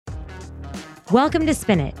Welcome to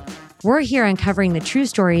Spin It. We're here uncovering the true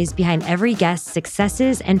stories behind every guest's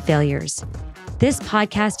successes and failures. This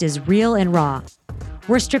podcast is real and raw.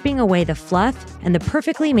 We're stripping away the fluff and the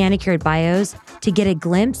perfectly manicured bios to get a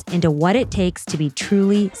glimpse into what it takes to be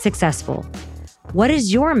truly successful. What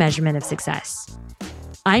is your measurement of success?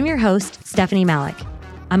 I'm your host, Stephanie Malik.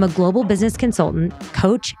 I'm a global business consultant,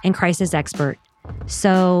 coach, and crisis expert.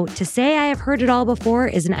 So to say I have heard it all before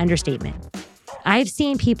is an understatement. I've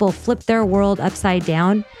seen people flip their world upside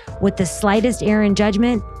down with the slightest error in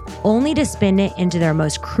judgment, only to spin it into their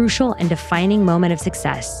most crucial and defining moment of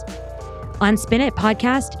success. On Spin It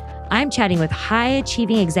podcast, I'm chatting with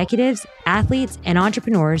high-achieving executives, athletes, and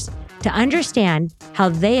entrepreneurs to understand how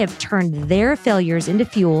they have turned their failures into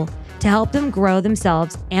fuel to help them grow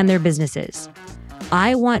themselves and their businesses.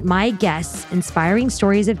 I want my guests' inspiring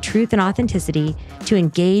stories of truth and authenticity to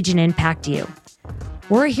engage and impact you.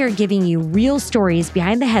 We're here giving you real stories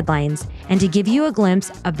behind the headlines and to give you a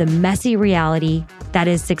glimpse of the messy reality that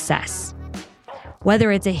is success.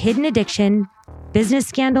 Whether it's a hidden addiction, business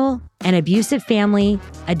scandal, an abusive family,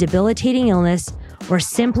 a debilitating illness, or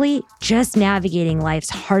simply just navigating life's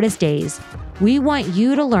hardest days, we want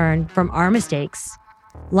you to learn from our mistakes.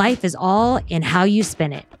 Life is all in how you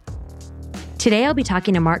spin it. Today, I'll be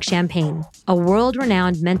talking to Mark Champagne, a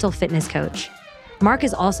world-renowned mental fitness coach. Mark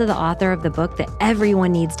is also the author of the book that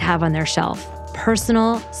everyone needs to have on their shelf,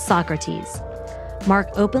 Personal Socrates. Mark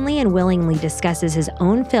openly and willingly discusses his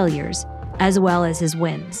own failures as well as his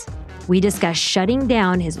wins. We discuss shutting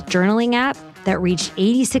down his journaling app that reached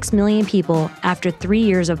 86 million people after 3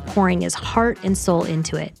 years of pouring his heart and soul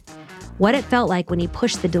into it. What it felt like when he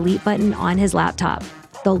pushed the delete button on his laptop.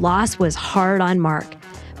 The loss was hard on Mark,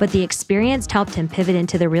 but the experience helped him pivot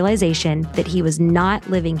into the realization that he was not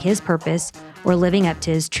living his purpose or living up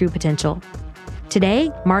to his true potential.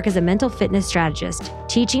 Today, Mark is a mental fitness strategist,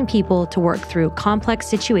 teaching people to work through complex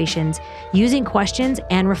situations using questions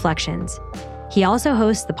and reflections. He also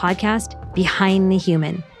hosts the podcast, Behind the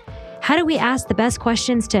Human. How do we ask the best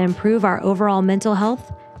questions to improve our overall mental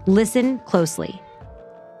health? Listen closely.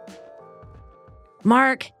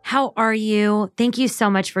 Mark, how are you? Thank you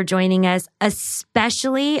so much for joining us,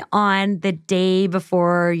 especially on the day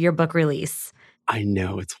before your book release. I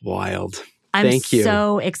know, it's wild. Thank you. I'm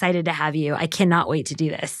so excited to have you. I cannot wait to do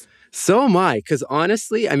this. So am I, because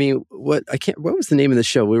honestly, I mean, what was the name of the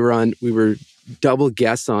show? We were double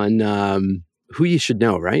guests on Who You Should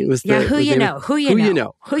Know, right? Who you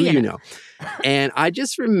know. And I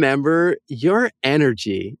just remember your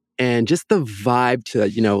energy and just the vibe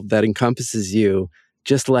that encompasses you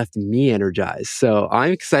just left me energized. So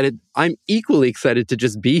I'm excited. I'm equally excited to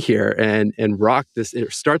just be here and rock this,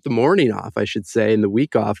 start the morning off, I should say, and the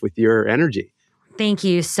week off with your energy. Thank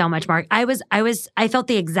you so much, Mark. I felt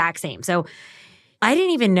the exact same. So I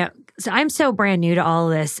didn't even know. So I'm so brand new to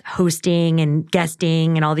all of this hosting and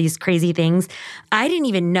guesting and all these crazy things. I didn't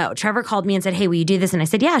even know. Trevor called me and said, "Hey, will you do this?" And I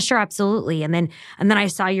said, "Yeah, sure, absolutely." And then I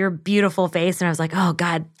saw your beautiful face and I was like, "Oh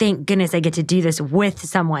God, thank goodness I get to do this with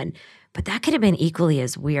someone." But that could have been equally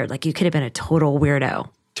as weird. Like you could have been a total weirdo.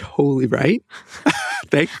 Totally right.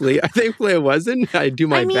 Thankfully I wasn't. I do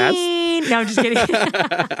my best. No, I'm just kidding.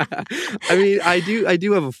 I mean, I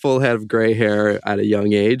do have a full head of gray hair at a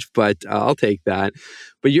young age, but I'll take that.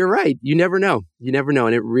 But you're right. You never know.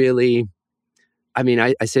 And it really, I mean,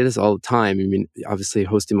 I say this all the time. I mean, obviously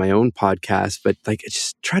hosting my own podcast, but like I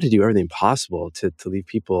just try to do everything possible to leave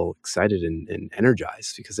people excited and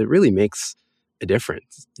energized because it really makes a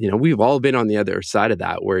difference. We've all been on the other side of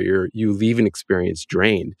that where you leave an experience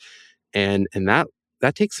drained. And that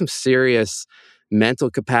takes some serious mental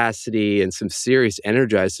capacity and some serious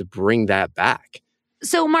energize to bring that back.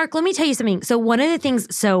 So Mark, let me tell you something. So one of the things,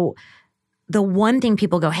 the one thing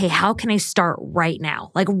people go, "Hey, how can I start right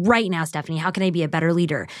now? Like right now, Stephanie, how can I be a better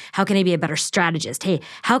leader? How can I be a better strategist? Hey,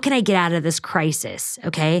 how can I get out of this crisis?"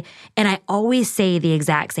 Okay. And I always say the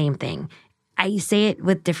exact same thing. I say it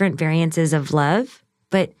with different variances of love,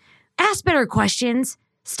 but ask better questions.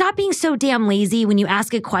 Stop being so damn lazy when you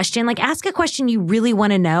ask a question. Like ask a question you really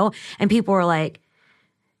want to know. And people are like,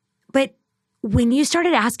 but when you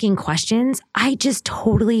started asking questions, I just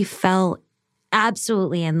totally fell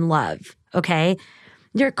absolutely in love. Okay.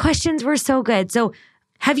 Your questions were so good. So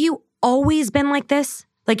have you always been like this?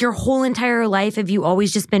 Like your whole entire life, have you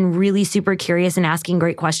always just been really super curious and asking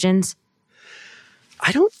great questions?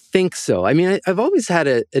 I don't think so. I mean, I've always had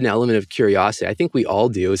an element of curiosity. I think we all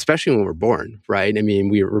do, especially when we're born, right? I mean,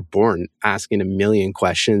 we were born asking a million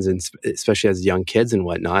questions, and especially as young kids and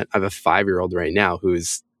whatnot. I have a 5-year-old right now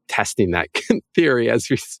who's testing that theory as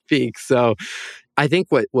we speak. So I think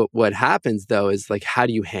what happens, though, is like, how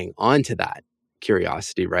do you hang on to that?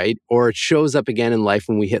 curiosity, right? Or it shows up again in life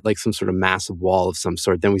when we hit like some sort of massive wall of some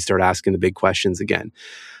sort. Then we start asking the big questions again.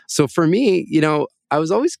 So for me, I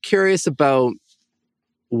was always curious about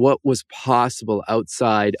what was possible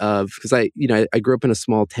outside of, because I grew up in a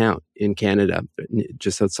small town in Canada,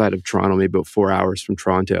 just outside of Toronto, maybe about 4 hours from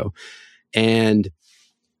Toronto. And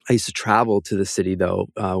I used to travel to the city though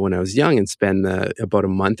when I was young and spend about a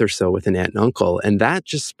month or so with an aunt and uncle. And that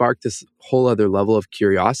just sparked this whole other level of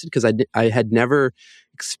curiosity because I had never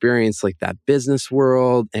experienced like that business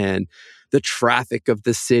world and the traffic of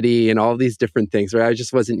the city and all these different things, right? I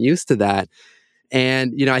just wasn't used to that.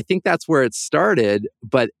 And, I think that's where it started,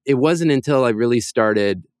 but it wasn't until I really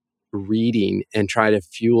started reading and try to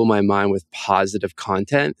fuel my mind with positive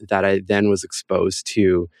content that I then was exposed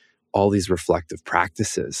to all these reflective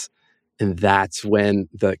practices. And that's when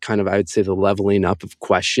the kind of, I would say, the leveling up of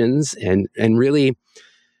questions and really,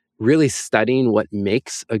 really studying what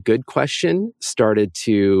makes a good question started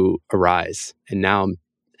to arise. And now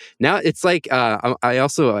it's like I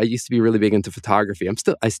used to be really big into photography.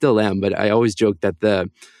 I still am, but I always joke that the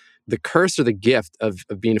curse or the gift of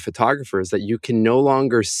being a photographer is that you can no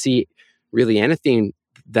longer see really anything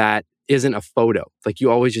that isn't a photo. Like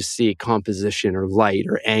you always just see composition or light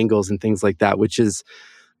or angles and things like that, which is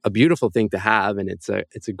a beautiful thing to have, and it's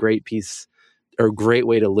a great piece or a great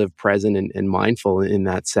way to live present and mindful in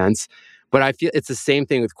that sense. But I feel it's the same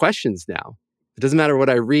thing with questions now. It doesn't matter what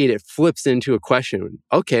I read, it flips into a question.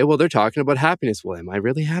 Okay, well, they're talking about happiness. Well, am I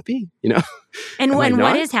really happy? And Am I what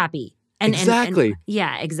not? is happy? And, Exactly.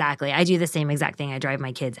 Yeah, exactly. I do the same exact thing. I drive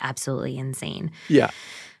my kids absolutely insane. Yeah.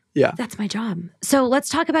 Yeah. That's my job. So let's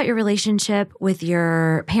talk about your relationship with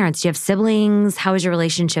your parents. Do you have siblings? How was your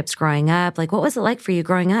relationships growing up? Like, what was it like for you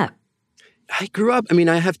growing up? I grew up,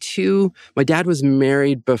 I have two. My dad was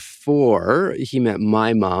married before he met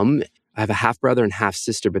my mom. I have a half brother and half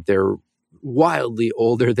sister, but they're wildly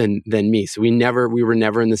older than me. So we were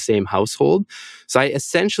never in the same household. So I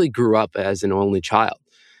essentially grew up as an only child.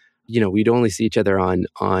 We'd only see each other on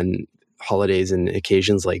holidays and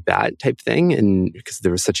occasions like that type thing, and because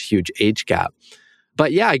there was such a huge age gap.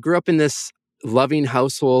 But yeah, I grew up in this loving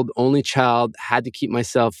household, only child, had to keep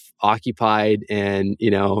myself occupied and,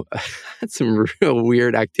 had some real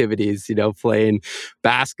weird activities, playing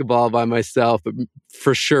basketball by myself, but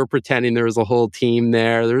for sure pretending there was a whole team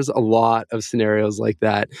there. There's a lot of scenarios like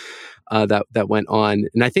that, that went on.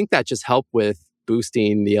 And I think that just helped with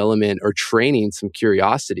boosting the element or training some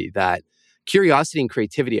curiosity and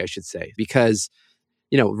creativity, I should say, because,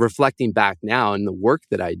 reflecting back now in the work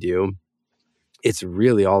that I do, it's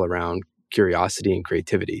really all around curiosity and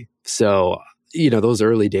creativity. So, those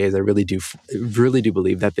early days, I really do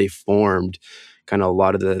believe that they formed kind of a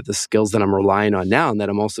lot of the skills that I'm relying on now and that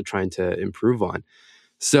I'm also trying to improve on.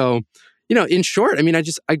 So, in short,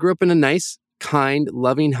 I grew up in a nice, kind,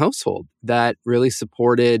 loving household that really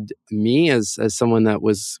supported me as someone that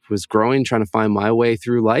was growing, trying to find my way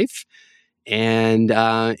through life. And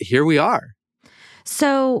here we are.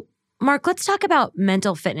 So, Mark, let's talk about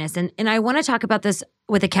mental fitness. And I want to talk about this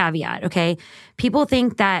with a caveat, okay? People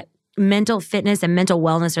think that mental fitness and mental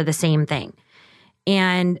wellness are the same thing.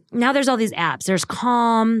 And now there's all these apps. There's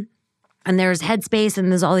Calm, and there's Headspace,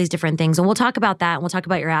 and there's all these different things. And we'll talk about that, and we'll talk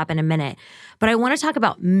about your app in a minute. But I want to talk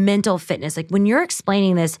about mental fitness. Like when you're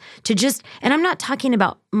explaining this and I'm not talking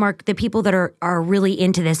about, Mark, the people that are really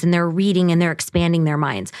into this and they're reading and they're expanding their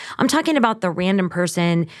minds. I'm talking about the random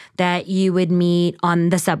person that you would meet on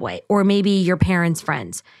the subway or maybe your parents'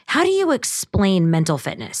 friends. How do you explain mental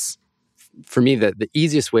fitness? For me, the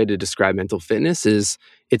easiest way to describe mental fitness is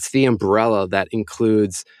it's the umbrella that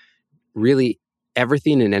includes really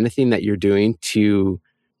everything and anything that you're doing to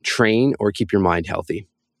train or keep your mind healthy,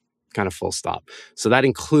 kind of full stop. So that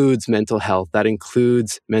includes mental health, that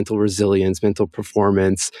includes mental resilience, mental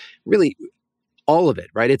performance, really all of it,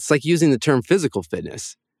 right? It's like using the term physical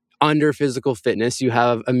fitness. Under physical fitness, you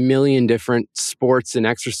have a million different sports and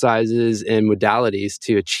exercises and modalities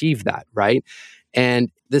to achieve that, right?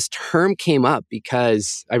 And this term came up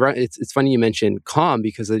because it's funny you mentioned Calm,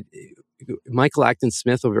 because Michael Acton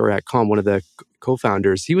Smith over at Calm, one of the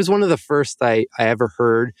co-founders, he was one of the first I ever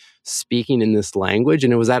heard speaking in this language.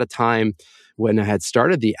 And it was at a time when I had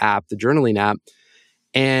started the app, the journaling app.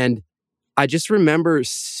 And I just remember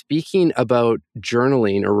speaking about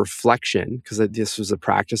journaling or reflection, because this was a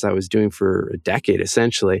practice I was doing for a decade,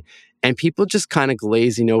 essentially. And people just kind of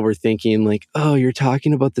glazing over thinking like, oh, you're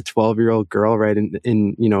talking about the 12-year-old girl, right?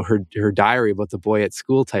 In her diary about the boy at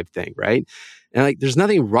school type thing, right? And like, there's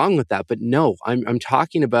nothing wrong with that. But no, I'm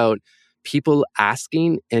talking about people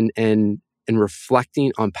asking and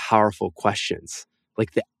reflecting on powerful questions.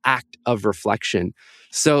 like the act of reflection.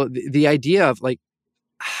 So the idea of like,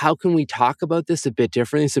 how can we talk about this a bit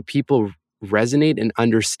differently so people resonate and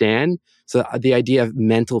understand? So the idea of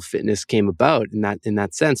mental fitness came about in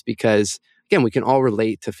that sense, because again, we can all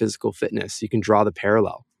relate to physical fitness. You can draw the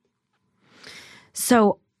parallel.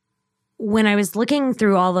 So when I was looking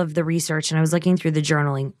through all of the research and I was looking through the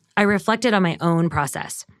journaling, I reflected on my own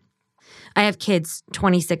process. I have kids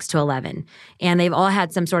 26 to 11, and they've all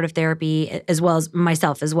had some sort of therapy, as well as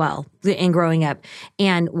myself as well, in growing up.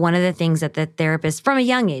 And one of the things that the therapist from a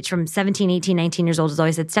young age, from 17, 18, 19 years old, has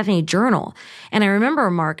always said, Stephanie, journal. And I remember,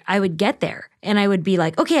 Mark, I would get there and I would be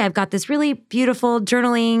like, okay, I've got this really beautiful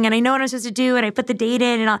journaling and I know what I'm supposed to do and I put the date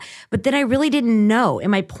in and all. But then I really didn't know.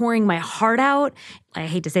 Am I pouring my heart out? I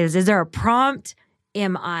hate to say this. Is there a prompt?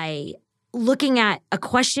 Am I looking at a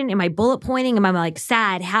question? Am I bullet pointing? Am I like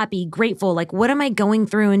sad, happy, grateful? Like, what am I going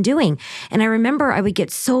through and doing? And I remember I would get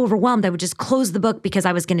so overwhelmed, I would just close the book because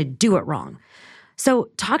I was going to do it wrong. So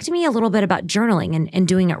talk to me a little bit about journaling and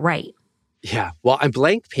doing it right. Yeah. Well, a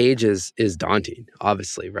blank page is daunting,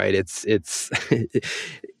 obviously, right? It's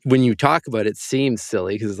when you talk about it, it seems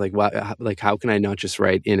silly because it's like, wow, like how can I not just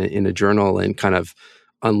write in a journal and kind of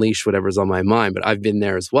unleash whatever's on my mind? But I've been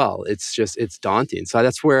there as well. It's daunting. So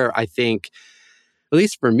that's where I think, at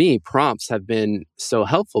least for me, prompts have been so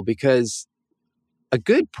helpful, because a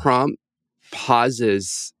good prompt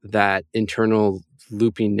pauses that internal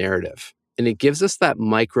looping narrative. And it gives us that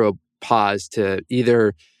micro pause to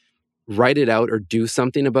either write it out or do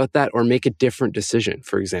something about that or make a different decision,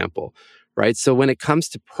 for example, right? So when it comes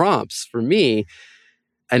to prompts, for me,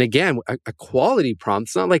 and again, a quality prompt,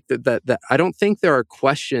 it's not like that. I don't think there are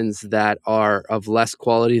questions that are of less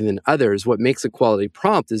quality than others. What makes a quality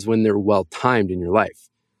prompt is when they're well timed in your life,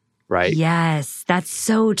 right? Yes, that's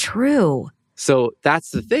so true. So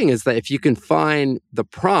that's the thing, is that if you can find the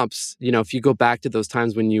prompts, if you go back to those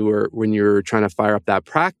times when you were trying to fire up that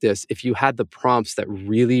practice, if you had the prompts that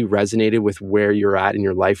really resonated with where you're at in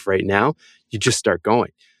your life right now, you just start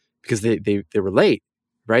going because they relate,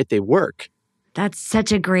 right? They work. That's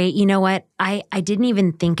such a great, you know what? I didn't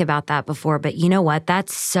even think about that before, but you know what?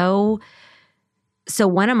 That's so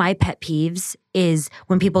one of my pet peeves is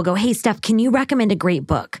when people go, hey, Steph, can you recommend a great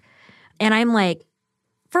book? And I'm like,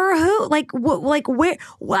 for who? Like, where?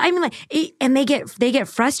 I mean, and they get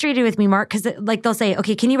frustrated with me, Mark, because like they'll say,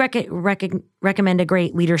 okay, can you recommend a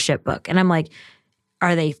great leadership book? And I'm like,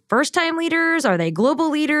 are they first-time leaders? Are they global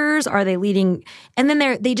leaders? Are they leading? And then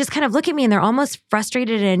they just kind of look at me and they're almost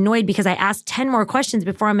frustrated and annoyed because I asked 10 more questions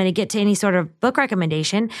before I'm going to get to any sort of book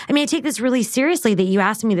recommendation. I mean, I take this really seriously that you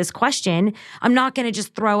asked me this question. I'm not going to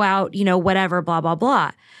just throw out, whatever, blah, blah,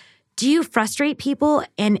 blah. Do you frustrate people?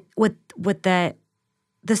 And with the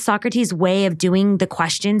Socrates way of doing the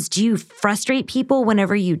questions, do you frustrate people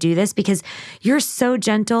whenever you do this? Because you're so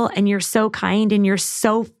gentle and you're so kind and you're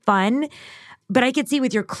so fun. But I could see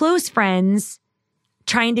with your close friends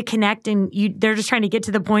trying to connect and they're just trying to get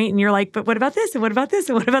to the point and you're like, but what about this? And what about this?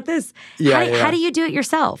 And what about this? How do you do it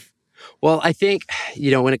yourself? Well, I think,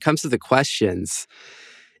 when it comes to the questions,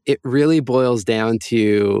 it really boils down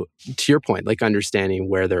to your point, like understanding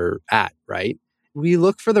where they're at, right? We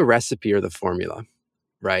look for the recipe or the formula,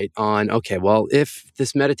 right? On, okay, well, if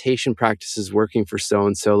this meditation practice is working for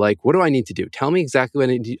so-and-so, like, what do I need to do? Tell me exactly what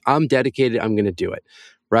I need to do. I'm dedicated. I'm going to do it,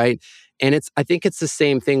 right? And I think it's the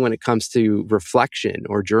same thing when it comes to reflection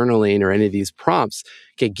or journaling or any of these prompts.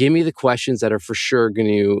 Okay, give me the questions that are for sure going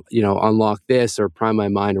to, unlock this or prime my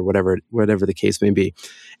mind or whatever the case may be.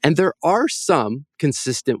 And there are some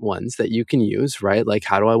consistent ones that you can use, right? Like,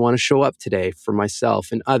 how do I want to show up today for myself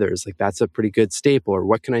and others? Like, that's a pretty good staple. Or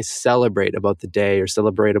what can I celebrate about the day or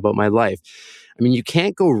celebrate about my life? I mean, you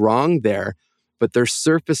can't go wrong there, but there's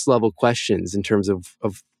surface level questions in terms of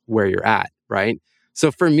where you're at, right? So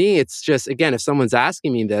for me, it's just, again, if someone's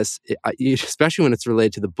asking me this, especially when it's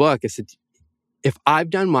related to the book, I said, if I've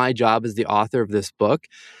done my job as the author of this book,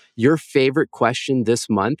 your favorite question this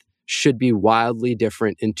month should be wildly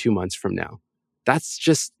different in 2 months from now. That's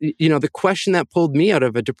just, the question that pulled me out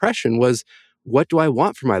of a depression was, what do I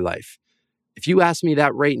want for my life? If you ask me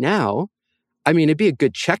that right now, I mean, it'd be a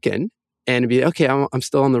good check-in and it'd be, okay, I'm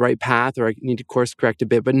still on the right path, or I need to course correct a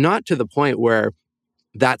bit, but not to the point where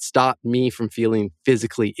that stopped me from feeling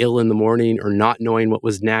physically ill in the morning or not knowing what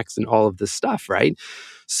was next and all of this stuff, right?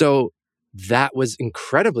 So that was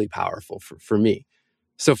incredibly powerful for me.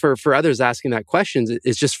 So for others asking that question,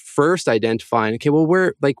 it's just first identifying, okay, well,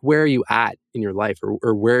 where are you at in your life,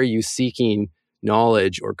 or where are you seeking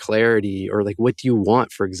knowledge or clarity, or like, what do you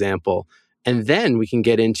want, for example? And then we can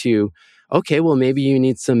get into, Okay, well, maybe you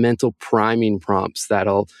need some mental priming prompts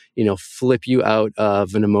that'll, flip you out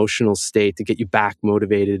of an emotional state to get you back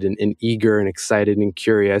motivated and eager and excited and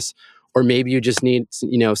curious. Or maybe you just need,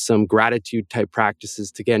 some gratitude type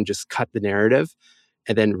practices to, again, just cut the narrative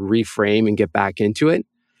and then reframe and get back into it.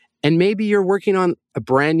 And maybe you're working on a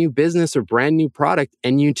brand new business or brand new product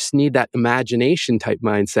and you just need that imagination type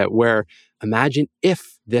mindset where imagine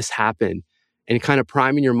if this happened and kind of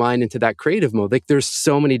priming your mind into that creative mode. Like there's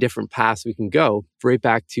so many different paths we can go. Right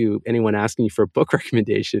back to anyone asking you for a book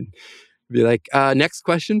recommendation. Be like, next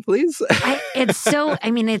question, please.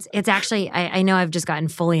 It's actually, I know I've just gotten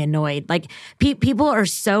fully annoyed. Like people are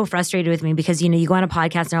so frustrated with me because, you go on a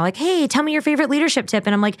podcast and they're like, hey, tell me your favorite leadership tip.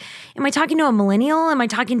 And I'm like, am I talking to a millennial? Am I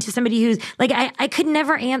talking to somebody who's like, I could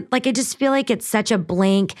never, I just feel like it's such a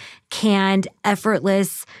blank, canned,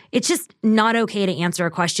 effortless. It's just not okay to answer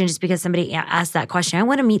a question just because somebody asked that question. I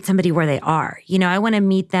want to meet somebody where they are. I want to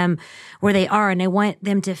meet them where they are. And I want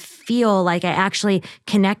them to feel like I actually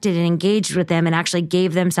connected and engaged with them and actually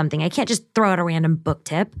gave them something. I can't just throw out a random book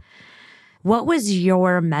tip. What was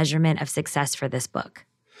your measurement of success for this book?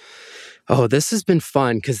 Oh, this has been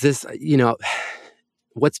fun because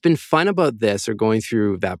what's been fun about this or going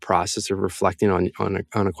through that process of reflecting on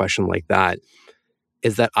a question like that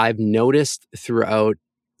is that I've noticed throughout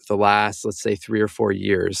the last, let's say, 3 or 4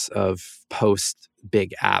 years of post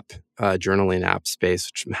big app, journaling app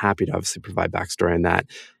space, which I'm happy to obviously provide backstory on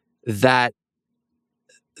that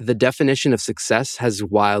the definition of success has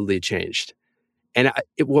wildly changed. And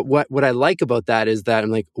what I like about that is that I'm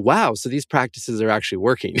like, wow, so these practices are actually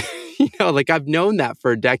working. Like I've known that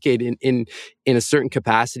for a decade in a certain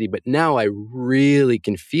capacity, but now I really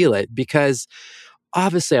can feel it because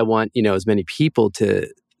obviously I want, as many people to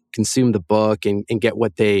consume the book and get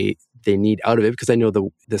what they need out of it because I know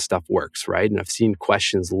this stuff works, right? And I've seen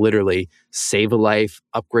questions literally save a life,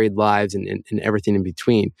 upgrade lives, and everything in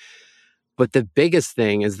between. But the biggest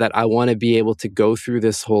thing is that I want to be able to go through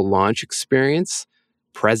this whole launch experience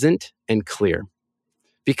present and clear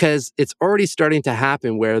because it's already starting to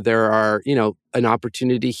happen where there are, an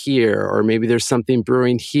opportunity here, or maybe there's something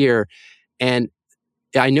brewing here. And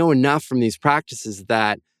I know enough from these practices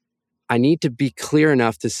that I need to be clear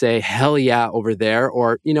enough to say, hell yeah, over there,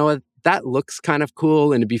 or, that looks kind of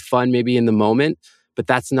cool and it'd be fun maybe in the moment, but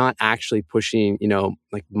that's not actually pushing,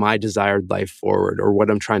 like my desired life forward or what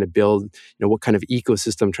I'm trying to build, what kind of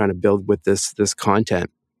ecosystem I'm trying to build with this content.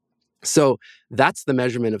 So that's the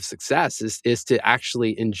measurement of success is to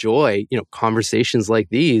actually enjoy, conversations like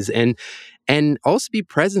these and also be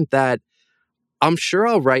present that I'm sure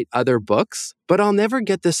I'll write other books, but I'll never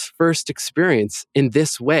get this first experience in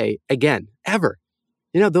this way again, ever.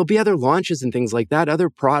 There'll be other launches and things like that, other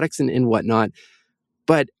products and whatnot,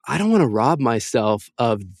 but I don't want to rob myself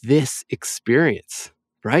of this experience,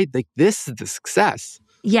 right? Like this is the success.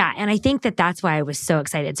 Yeah, and I think that that's why I was so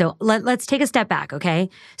excited. So let's take a step back, okay?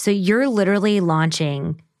 So you're literally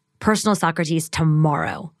launching Personal Socrates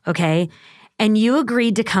tomorrow, okay? And you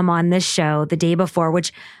agreed to come on this show the day before,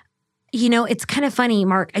 which, it's kind of funny,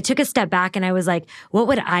 Mark. I took a step back and I was like, what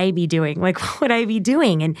would I be doing? Like, what would I be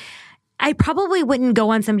doing? And I probably wouldn't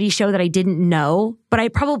go on somebody's show that I didn't know, but I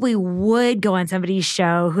probably would go on somebody's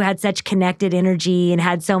show who had such connected energy and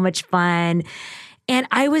had so much fun. And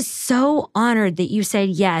I was so honored that you said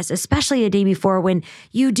yes, especially the day before when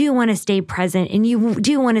you do want to stay present and you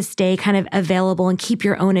do want to stay kind of available and keep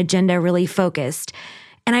your own agenda really focused.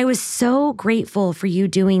 And I was so grateful for you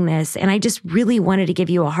doing this. And I just really wanted to give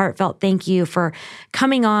you a heartfelt thank you for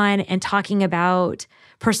coming on and talking about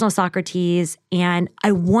Personal Socrates. And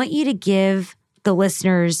I want you to give the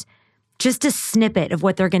listeners just a snippet of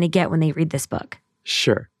what they're going to get when they read this book.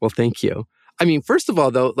 Sure. Well, thank you. I mean, first of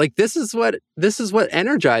all, though, like this is what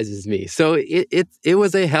energizes me. So it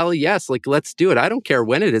was a hell yes. Like, let's do it. I don't care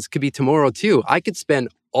when it is. It could be tomorrow too. I could spend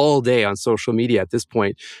all day on social media at this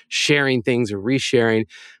point, sharing things or resharing,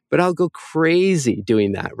 but I'll go crazy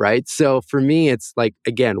doing that, right? So for me, it's like,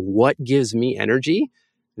 again, what gives me energy?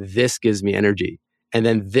 This gives me energy. And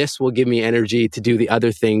then this will give me energy to do the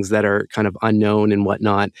other things that are kind of unknown and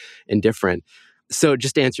whatnot and different. So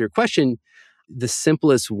just to answer your question, the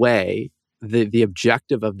simplest way, the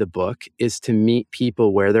objective of the book is to meet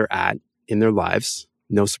people where they're at in their lives.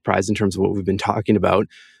 No surprise in terms of what we've been talking about,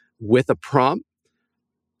 with a prompt,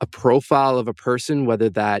 a profile of a person, whether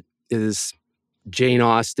that is Jane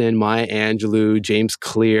Austen, Maya Angelou, James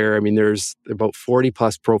Clear. I mean, there's about 40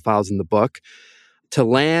 plus profiles in the book to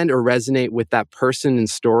land or resonate with that person and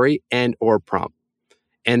story and or prompt.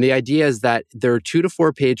 And the idea is that there are 2 to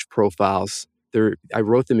 4 page profiles I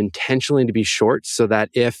wrote them intentionally to be short so that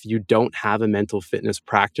if you don't have a mental fitness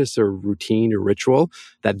practice or routine or ritual,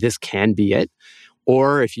 that this can be it.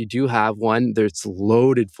 Or if you do have one, there's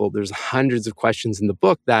loaded full. There's hundreds of questions in the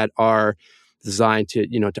book that are designed to,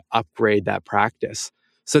 to upgrade that practice.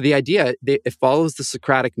 So the idea, it follows the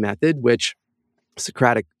Socratic method, which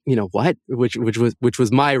Socratic, which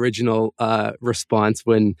was my original response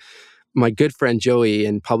when my good friend Joey,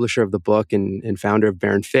 and publisher of the book and founder of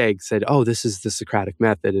Baron Fig, said, "Oh, this is the Socratic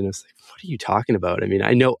method." And I was like, "What are you talking about?" I mean,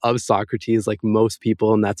 I know of Socrates like most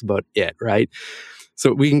people, and that's about it, right?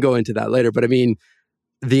 So we can go into that later. But I mean,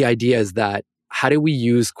 the idea is that how do we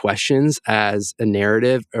use questions as a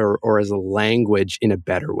narrative or as a language in a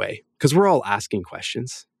better way? Because we're all asking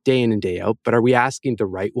questions day in and day out, but are we asking the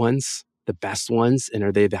right ones, the best ones? And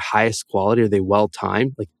are they the highest quality? Are they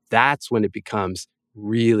well-timed? Like that's when it becomes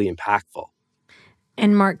really impactful.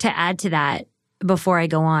 And Mark, to add to that, before I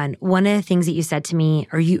go on, one of the things that you said to me,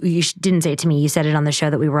 or you didn't say it to me, you said it on the show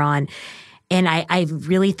that we were on, and I've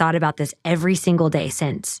really thought about this every single day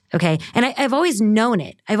since, okay? And I've always known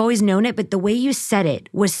it. But the way you said it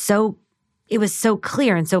was so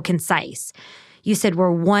clear and so concise. You said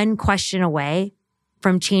we're one question away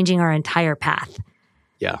from changing our entire path.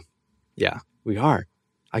 Yeah, we are.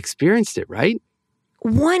 I experienced it, right?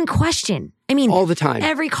 One question. I mean, all the time.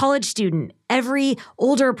 Every college student, every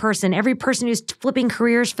older person, every person who's flipping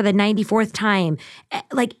careers for the 94th time,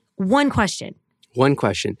 like one question. One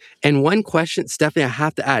question. And one question, Stephanie, I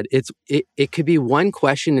have to add, it could be one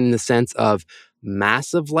question in the sense of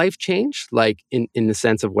massive life change, like in the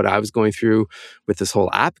sense of what I was going through with this whole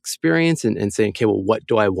app experience and saying, okay, well, what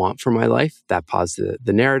do I want for my life? That paused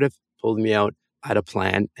the narrative, pulled me out, I had a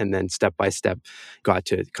plan, and then step by step got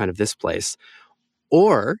to kind of this place.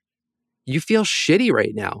 Or you feel shitty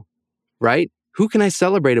right now, right? Who can I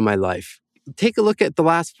celebrate in my life? Take a look at the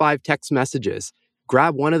last 5 text messages.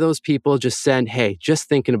 Grab one of those people, just send, hey, just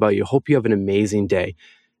thinking about you. Hope you have an amazing day.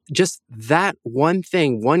 Just that one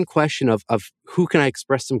thing, one question of who can I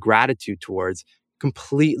express some gratitude towards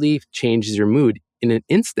completely changes your mood in an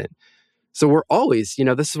instant. So we're always,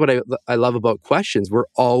 this is what I love about questions. We're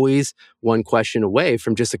always one question away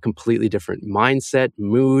from just a completely different mindset,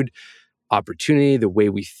 mood, opportunity, the way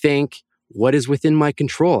we think, what is within my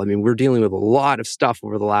control. I mean, we're dealing with a lot of stuff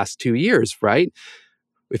over the last 2 years, right?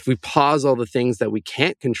 If we pause all the things that we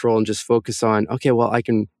can't control and just focus on, okay, well, I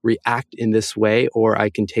can react in this way, or I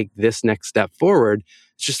can take this next step forward.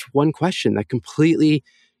 It's just one question that completely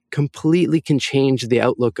can change the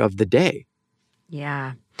outlook of the day.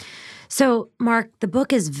 Yeah. So, Mark, the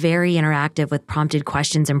book is very interactive with prompted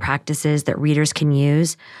questions and practices that readers can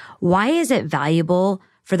use. Why is it valuable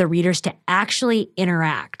for the readers to actually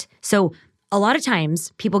interact? So a lot of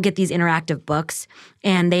times people get these interactive books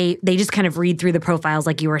and they just kind of read through the profiles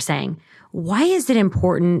like you were saying. Why is it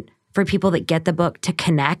important for people that get the book to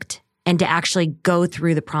connect and to actually go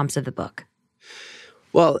through the prompts of the book?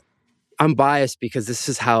 Well, I'm biased because this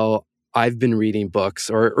is how I've been reading books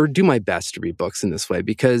or do my best to read books in this way,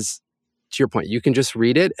 because to your point, you can just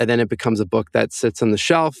read it and then it becomes a book that sits on the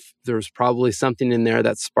shelf. There's probably something in there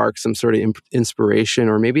that sparks some sort of inspiration,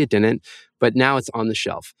 or maybe it didn't, but now it's on the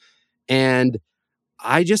shelf. And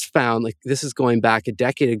I just found, like, this is going back a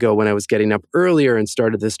decade ago when I was getting up earlier and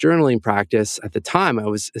started this journaling practice. At the time, I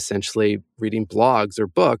was essentially reading blogs or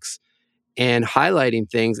books and highlighting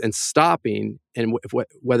things and stopping, and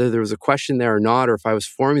whether there was a question there or not, or if I was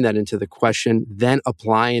forming that into the question, then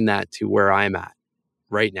applying that to where I'm at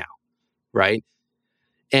right now, right?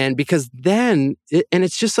 And because then, and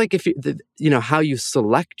it's just like if how you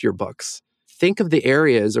select your books. Think of the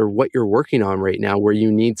areas or what you're working on right now where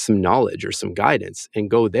you need some knowledge or some guidance, and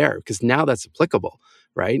go there, because now that's applicable,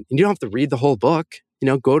 right? And you don't have to read the whole book.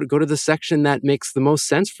 Go to the section that makes the most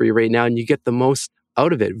sense for you right now, and you get the most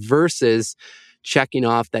out of it, versus checking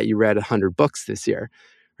off that you read 100 books this year,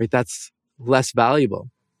 right? That's less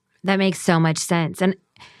valuable. That makes so much sense. And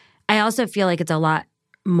I also feel like it's a lot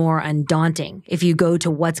more undaunting if you go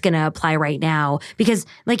to what's going to apply right now. Because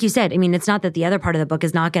like you said, I mean, it's not that the other part of the book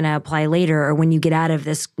is not going to apply later or when you get out of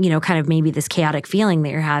this, kind of maybe this chaotic feeling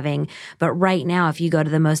that you're having. But right now, if you go to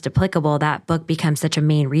the most applicable, that book becomes such a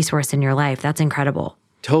main resource in your life. That's incredible.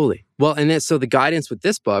 Totally. Well, and so the guidance with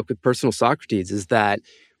this book, with Personal Socrates, is that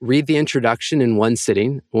read the introduction in one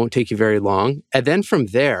sitting. It won't take you very long. And then from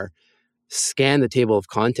there, scan the table of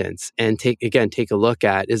contents and take a look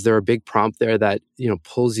at, is there a big prompt there that,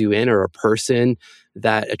 pulls you in, or a person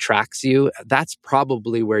that attracts you? That's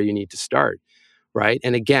probably where you need to start, right?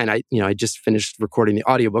 And again, I just finished recording the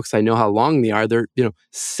audiobooks. I know how long they are. They're,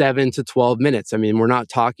 7 to 12 minutes. I mean, we're not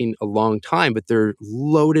talking a long time, but they're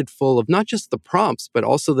loaded full of not just the prompts, but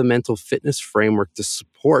also the mental fitness framework to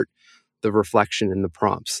support the reflection in the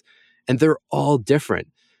prompts. And they're all different.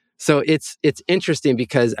 So it's interesting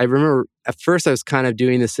because I remember at first I was kind of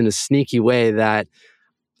doing this in a sneaky way, that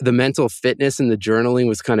the mental fitness and the journaling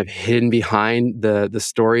was kind of hidden behind the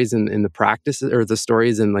stories and the practices, or the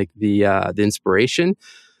stories and like the inspiration.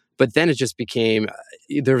 But then it just became,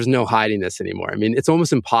 there was no hiding this anymore. I mean, it's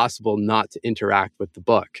almost impossible not to interact with the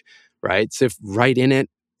book, right? So write in it,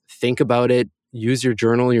 think about it, use your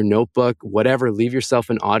journal, your notebook, whatever, leave yourself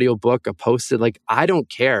an audiobook, a post-it, like, I don't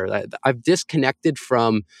care. I've disconnected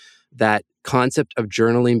from that concept of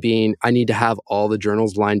journaling being, I need to have all the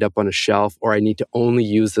journals lined up on a shelf, or I need to only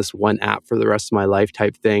use this one app for the rest of my life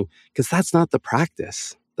type thing, because that's not the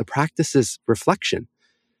practice. The practice is reflection.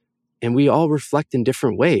 And we all reflect in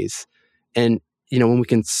different ways. And, when we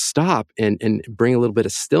can stop and bring a little bit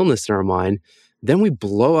of stillness in our mind, then we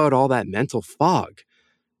blow out all that mental fog,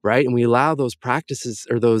 right? And we allow those practices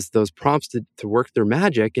or those prompts to work their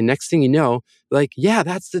magic. And next thing you know, like, yeah,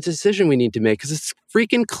 that's the decision we need to make because it's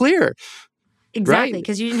freaking clear. Exactly,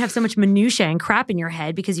 because you didn't have so much minutia and crap in your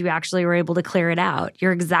head because you actually were able to clear it out.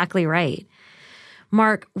 You're exactly right.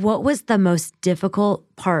 Mark, what was the most difficult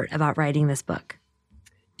part about writing this book?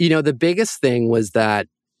 The biggest thing was that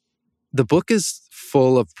the book is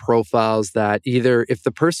full of profiles that either, if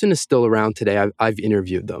the person is still around today, I've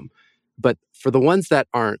interviewed them. But for the ones that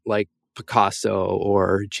aren't, like Picasso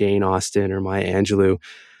or Jane Austen or Maya Angelou,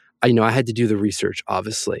 I had to do the research,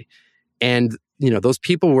 obviously. And, those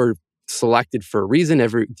people were selected for a reason.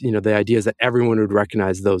 The idea is that everyone would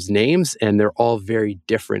recognize those names, and they're all very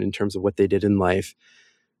different in terms of what they did in life.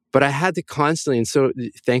 But I had to constantly, and so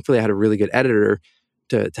thankfully I had a really good editor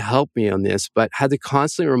to help me on this, but had to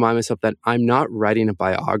constantly remind myself that I'm not writing a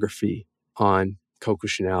biography on Coco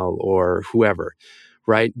Chanel or whoever,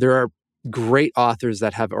 right? There are great authors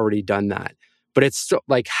that have already done that. But it's so,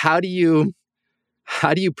 like, how do you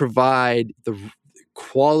provide the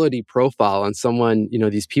quality profile on someone,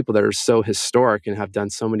 these people that are so historic and have done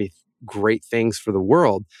so many great things for the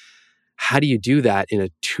world? How do you do that in a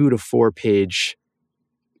 2 to 4 page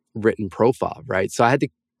written profile, right? So I had to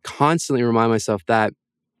constantly remind myself that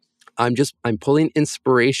I'm pulling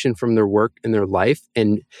inspiration from their work and their life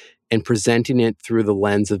and presenting it through the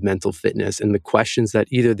lens of mental fitness and the questions that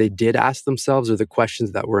either they did ask themselves or the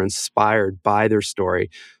questions that were inspired by their story,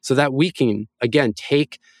 so that we can, again,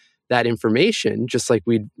 take that information, just like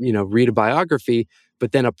we'd, read a biography,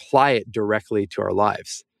 but then apply it directly to our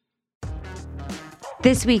lives.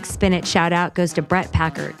 This week's Spin It shout out goes to Brett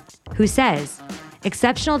Packard, who says,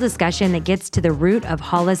 exceptional discussion that gets to the root of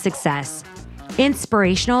Hala's success.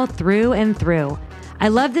 Inspirational through and through. I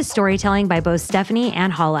love the storytelling by both Stephanie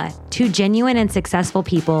and Hala, two genuine and successful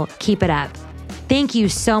people. Keep it up. Thank you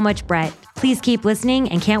so much, Brett. Please keep listening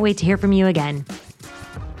and can't wait to hear from you again.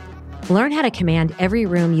 Learn how to command every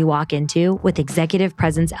room you walk into with Executive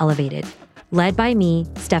Presence Elevated, led by me,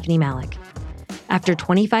 Stephanie Malik. After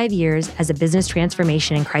 25 years as a business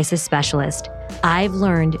transformation and crisis specialist, I've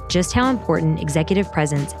learned just how important executive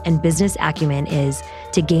presence and business acumen is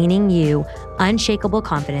to gaining you unshakable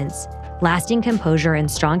confidence, lasting composure,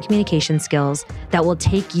 and strong communication skills that will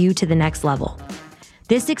take you to the next level.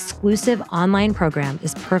 This exclusive online program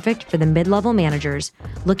is perfect for the mid-level managers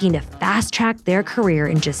looking to fast-track their career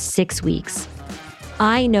in just 6 weeks.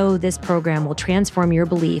 I know this program will transform your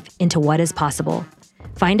belief into what is possible.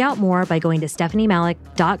 Find out more by going to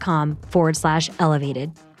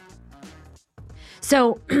stephaniemalik.com/elevated.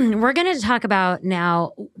 So we're going to talk about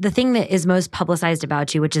now the thing that is most publicized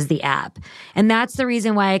about you, which is the app. And that's the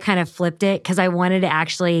reason why I kind of flipped it, because I wanted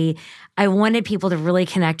people to really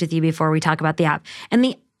connect with you before we talk about the app. And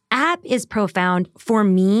the app is profound for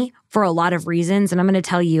me for a lot of reasons. And I'm going to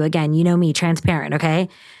tell you again, you know me, transparent, okay?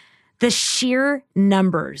 The sheer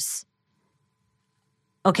numbers.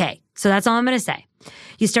 Okay, so that's all I'm going to say.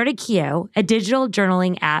 You started Kio, a digital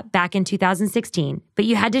journaling app, back in 2016, but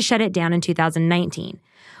you had to shut it down in 2019.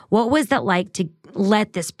 What was that like to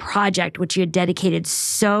let this project, which you had dedicated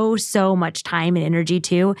so much time and energy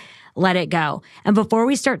to, let it go? And before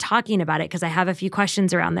we start talking about it, because I have a few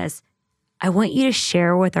questions around this, I want you to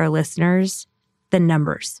share with our listeners the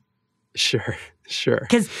numbers. Sure.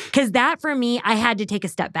 Because that, for me, I had to take a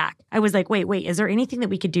step back. I was like, wait, is there anything that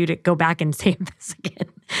we could do to go back and save this again?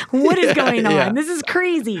 What is going on? Yeah. This is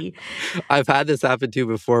crazy. I've had this happen too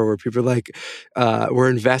before, where people like, where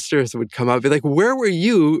investors would come up and be like, where were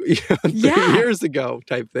you 3 years ago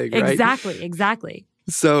type thing, right? Exactly.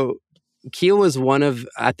 So Keel was one of,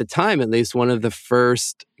 at the time at least, one of the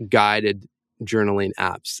first guided journaling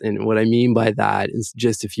apps. And what I mean by that is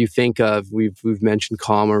just, if you think of, we've mentioned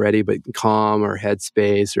Calm already, but Calm or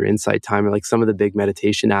Headspace or Insight Timer, like some of the big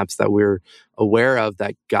meditation apps that we're aware of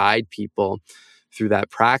that guide people through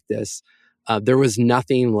that practice, there was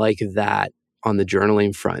nothing like that on the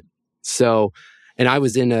journaling front. So, and I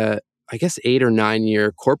was in a, I guess, 8 or 9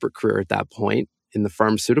 year corporate career at that point in the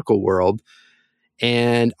pharmaceutical world.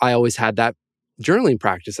 And I always had that journaling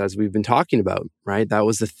practice, as we've been talking about, right? That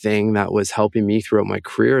was the thing that was helping me throughout my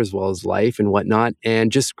career as well as life and whatnot,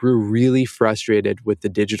 and just grew really frustrated with the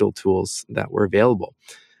digital tools that were available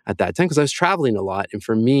at that time because I was traveling a lot. And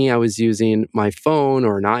for me, I was using my phone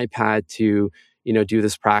or an iPad to, do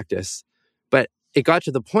this practice. But it got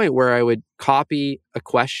to the point where I would copy a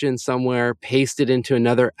question somewhere, paste it into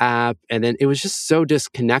another app, and then it was just so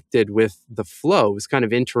disconnected with the flow. It was kind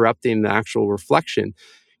of interrupting the actual reflection.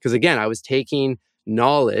 Because again, I was taking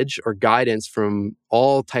knowledge or guidance from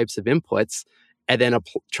all types of inputs and then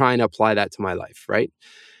trying to apply that to my life, right?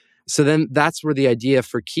 So then that's where the idea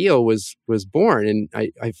for Keel was born. And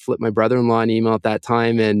I flipped my brother-in-law an email at that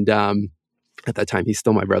time, and at that time, he's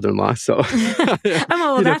still my brother-in-law. So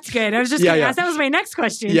that's good. I was just going to ask. That was my next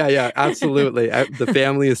question. Yeah, absolutely. The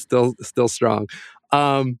family is still strong.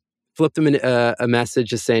 Flipped him a message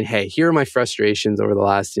just saying, hey, here are my frustrations over the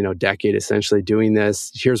last, decade, essentially doing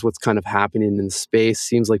this. Here's what's kind of happening in the space.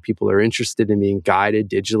 Seems like people are interested in being guided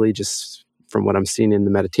digitally, just from what I'm seeing in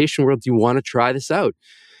the meditation world. Do you want to try this out?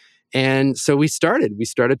 And so we started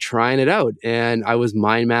trying it out, and I was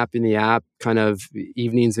mind mapping the app kind of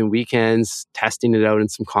evenings and weekends, testing it out in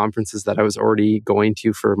some conferences that I was already going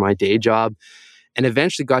to for my day job. And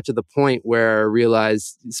eventually got to the point where I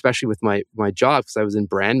realized, especially with my job, because I was in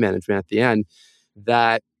brand management at the end,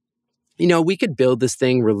 that, we could build this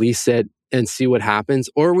thing, release it, and see what happens,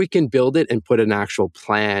 or we can build it and put an actual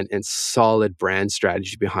plan and solid brand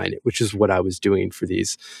strategy behind it, which is what I was doing for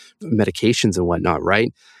these medications and whatnot,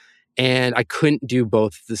 right? And I couldn't do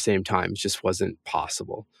both at the same time. It just wasn't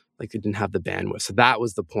possible. Like, I didn't have the bandwidth. So that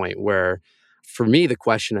was the point where, for me, the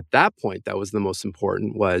question at that point that was the most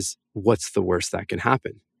important was, what's the worst that can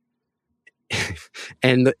happen?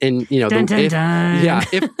 and dun, dun, dun.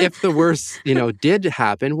 If the worst, did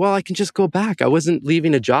happen, well, I can just go back. I wasn't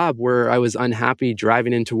leaving a job where I was unhappy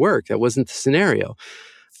driving into work. That wasn't the scenario.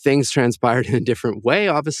 Things transpired in a different way,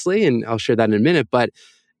 obviously, and I'll share that in a minute. But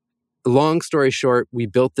long story short, we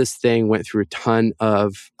built this thing, went through a ton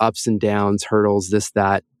of ups and downs, hurdles, this,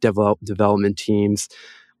 that, development teams,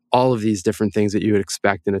 all of these different things that you would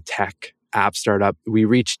expect in a tech app startup. We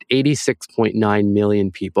reached 86.9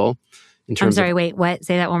 million people. I'm sorry, wait, what?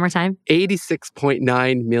 Say that one more time.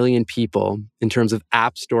 86.9 million people in terms of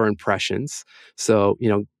App Store impressions. So,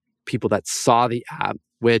 people that saw the app,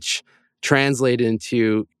 which translated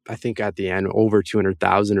into, I think at the end, over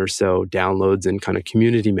 200,000 or so downloads and kind of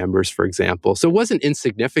community members, for example. So it wasn't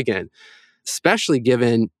insignificant, especially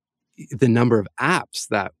given the number of apps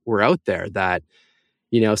that were out there that,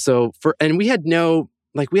 and we had no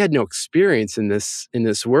experience in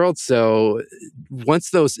this world. So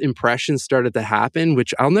once those impressions started to happen,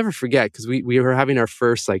 which I'll never forget, because we were having our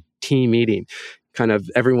first team meeting, kind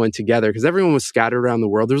of everyone together, because everyone was scattered around the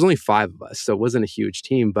world. There was only 5 of us, so it wasn't a huge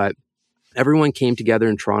team, but everyone came together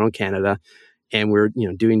in Toronto, Canada, and we're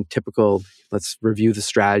doing typical, let's review the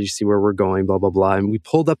strategy, see where we're going, blah, blah, blah. And we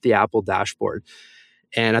pulled up the Apple dashboard.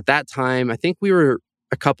 And at that time, I think we were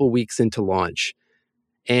a couple weeks into launch.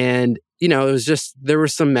 And, it was just, there were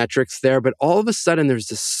some metrics there, but all of a sudden there's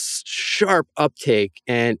this sharp uptake,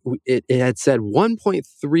 and it had said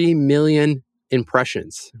 1.3 million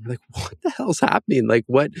impressions. We're like, what the hell's happening?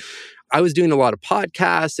 What? I was doing a lot of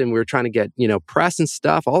podcasts, and we were trying to get, press and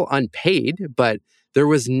stuff, all unpaid, but there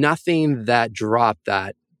was nothing that dropped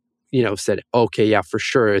that, said, okay, yeah, for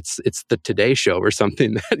sure, it's the Today Show or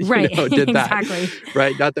something that, did that. Exactly.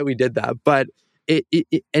 Right? Not that we did that, but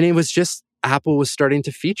it was just, Apple was starting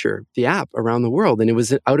to feature the app around the world. And it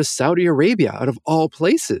was out of Saudi Arabia, out of all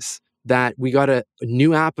places, that we got a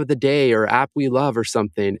new app of the day or app we love or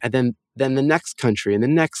something. And then the next country and the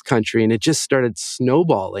next country. And it just started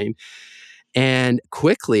snowballing. And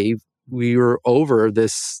quickly, we were over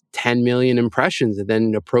this 10 million impressions and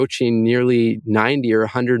then approaching nearly 90 or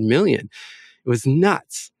 100 million. It was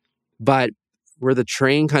nuts. But where the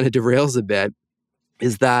train kind of derails a bit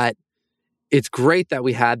is that it's great that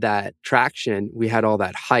we had that traction. We had all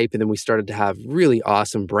that hype, and then we started to have really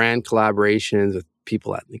awesome brand collaborations with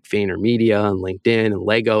people at VaynerMedia and LinkedIn and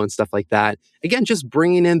Lego and stuff like that. Again, just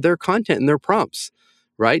bringing in their content and their prompts,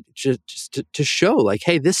 right? Just to show like,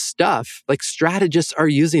 hey, this stuff, like strategists are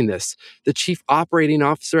using this. The chief operating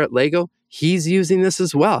officer at Lego, he's using this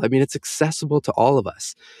as well. I mean, it's accessible to all of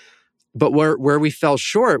us. But where we fell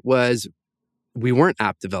short was we weren't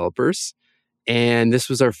app developers. And this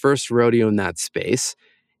was our first rodeo in that space.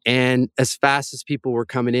 And as fast as people were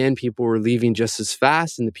coming in, people were leaving just as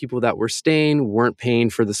fast. And the people that were staying weren't paying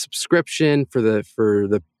for the subscription, for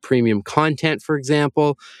the premium content, for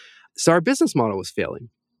example. So our business model was failing,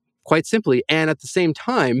 quite simply. And at the same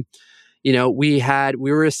time, we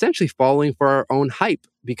were essentially falling for our own hype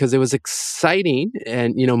because it was exciting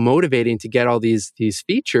and, motivating to get all these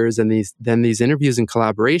features and these interviews and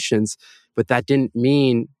collaborations. But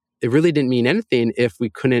it really didn't mean anything if we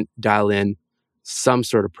couldn't dial in some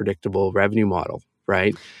sort of predictable revenue model,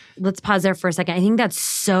 right? Let's pause there for a second. I think that's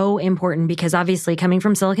so important because obviously coming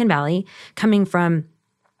from Silicon Valley, coming from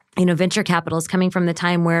venture capitals, coming from the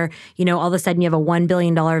time where, all of a sudden you have a $1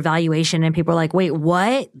 billion valuation and people are like, wait,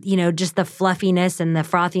 what? Just the fluffiness and the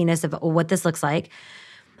frothiness of what this looks like.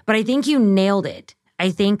 But I think you nailed it. I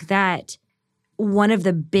think that one of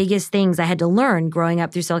the biggest things I had to learn growing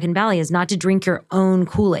up through Silicon Valley is not to drink your own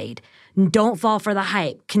Kool-Aid. Don't fall for the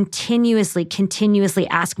hype. Continuously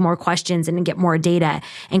ask more questions and get more data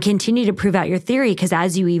and continue to prove out your theory because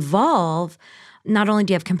as you evolve, not only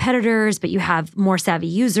do you have competitors, but you have more savvy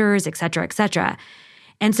users, et cetera, et cetera.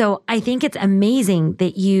 And so I think it's amazing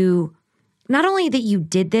that not only that you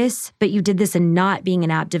did this, but you did this in not being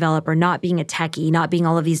an app developer, not being a techie, not being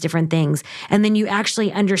all of these different things. And then you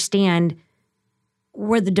actually understand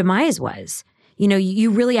where the demise was. You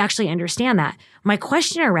really actually understand that. My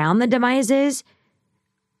question around the demise is,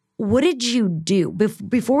 what did you do?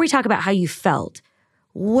 Before we talk about how you felt,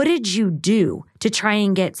 what did you do to try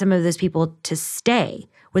and get some of those people to stay?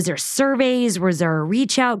 Was there surveys? Was there a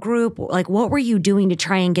reach out group? Like, what were you doing to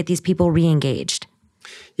try and get these people re-engaged?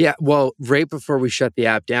 Yeah, well, right before we shut the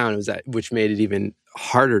app down, which made it even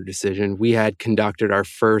harder decision, we had conducted our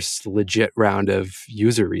first legit round of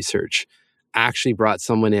user research. Actually brought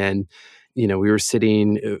someone in. We were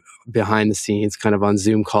sitting behind the scenes, kind of on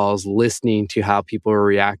Zoom calls, listening to how people were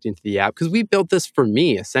reacting to the app. Because we built this for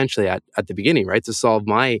me, essentially, at the beginning, right? To solve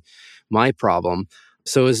my problem.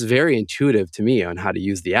 So it was very intuitive to me on how to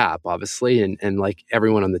use the app, obviously, and like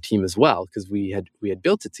everyone on the team as well, because we had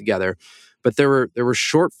built it together. But there were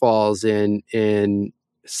shortfalls in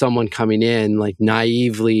someone coming in like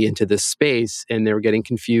naively into this space, and they were getting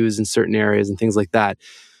confused in certain areas and things like that.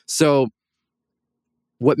 So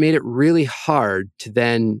what made it really hard to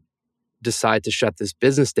then decide to shut this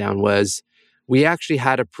business down was we actually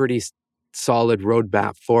had a pretty solid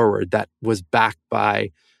roadmap forward that was backed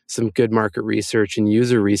by some good market research and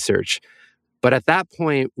user research. But at that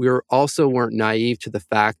point, we weren't naive to the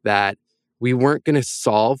fact that we weren't going to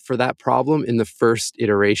solve for that problem in the first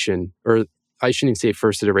iteration, or I shouldn't say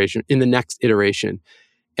first iteration, in the next iteration.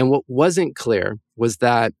 And what wasn't clear was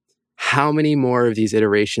that how many more of these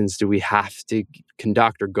iterations do we have to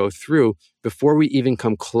conduct or go through before we even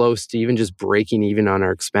come close to even just breaking even on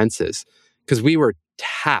our expenses? Because we were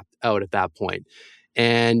tapped out at that point.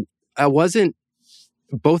 And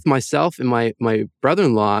both myself and my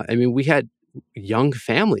brother-in-law, I mean, we had young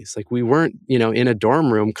families. Like we weren't, in a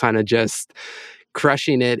dorm room kind of just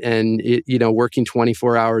crushing it and, working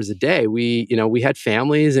 24 hours a day. We had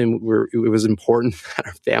families and it was important that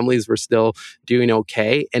our families were still doing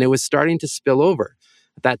okay. And it was starting to spill over.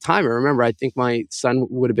 At that time, I remember, I think my son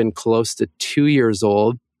would have been close to 2 years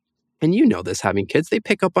old. And this, having kids, they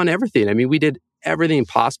pick up on everything. I mean, we did everything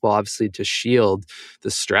possible, obviously, to shield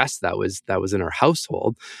the stress that was in our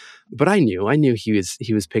household. But I knew he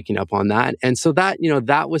was picking up on that. And so that,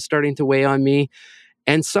 that was starting to weigh on me.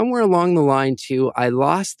 And somewhere along the line, too, I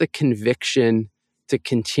lost the conviction to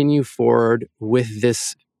continue forward with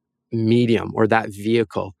this medium or that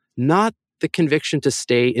vehicle, not the conviction to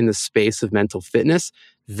stay in the space of mental fitness.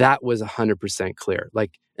 That was 100% clear.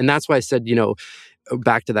 And that's why I said,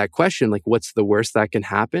 back to that question, like, what's the worst that can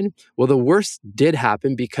happen? Well, the worst did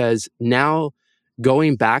happen because now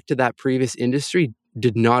going back to that previous industry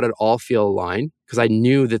did not at all feel aligned because I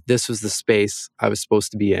knew that this was the space I was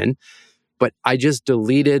supposed to be in. But I just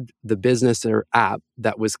deleted the business or app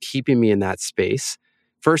that was keeping me in that space.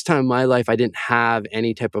 First time in my life, I didn't have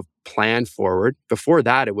any type of plan forward. Before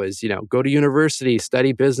that, it was, go to university,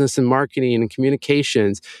 study business and marketing and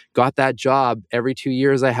communications, got that job. Every 2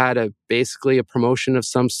 years, I had basically a promotion of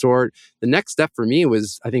some sort. The next step for me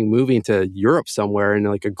was, I think, moving to Europe somewhere in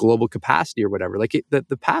like a global capacity or whatever.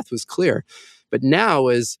 The path was clear. But now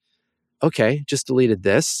is, okay, just deleted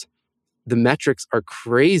this. The metrics are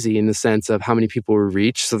crazy in the sense of how many people we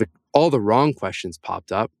reach. So all the wrong questions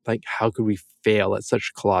popped up. Like, how could we fail at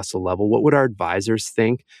such a colossal level? What would our advisors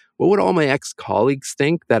think? What would all my ex-colleagues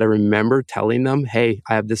think that I remember telling them, hey,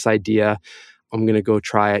 I have this idea. I'm going to go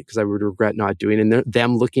try it because I would regret not doing it. And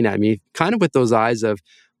them looking at me kind of with those eyes of,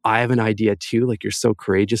 I have an idea too. Like, you're so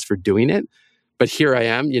courageous for doing it. But here I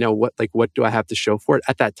am, what do I have to show for it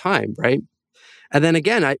at that time, right? And then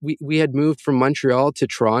again, we had moved from Montreal to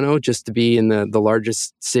Toronto just to be in the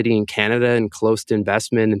largest city in Canada and close to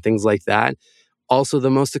investment and things like that. Also the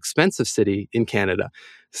most expensive city in Canada.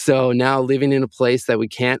 So now living in a place that we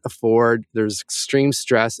can't afford, there's extreme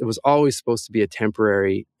stress. It was always supposed to be a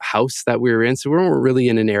temporary house that we were in. So we weren't really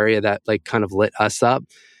in an area that like kind of lit us up,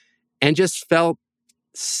 and just felt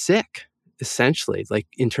sick, essentially, like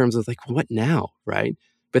in terms of like, what now, right?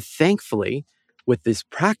 But thankfully, with these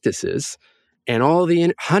practices and all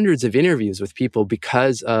the hundreds of interviews with people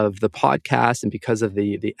because of the podcast and because of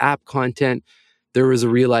the app content, there was a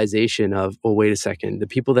realization of, oh, wait a second, the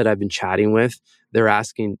people that I've been chatting with, they're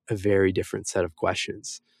asking a very different set of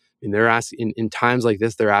questions. And they're asking, in times like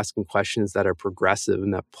this, they're asking questions that are progressive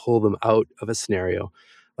and that pull them out of a scenario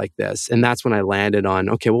like this. And that's when I landed on,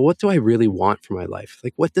 okay, well, what do I really want for my life?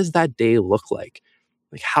 Like, what does that day look like?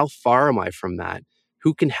 Like, how far am I from that?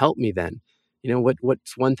 Who can help me then?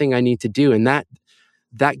 What's one thing I need to do? And that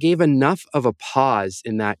gave enough of a pause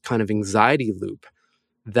in that kind of anxiety loop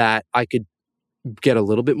that I could get a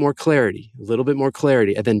little bit more clarity,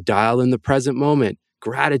 and then dial in the present moment,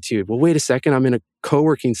 gratitude. Well, wait a second, I'm in a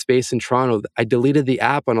co-working space in Toronto. I deleted the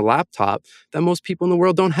app on a laptop that most people in the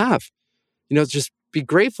world don't have. Just be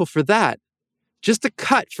grateful for that. Just to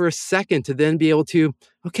cut for a second to then be able to,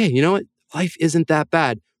 okay, you know what? Life isn't that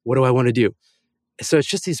bad. What do I want to do? So it's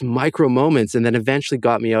just these micro moments, and then eventually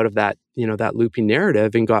got me out of that, that looping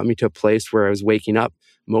narrative, and got me to a place where I was waking up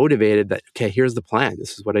motivated that, okay, here's the plan.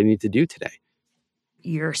 This is what I need to do today.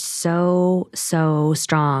 You're so, so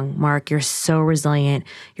strong, Mark. You're so resilient.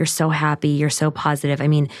 You're so happy. You're so positive. I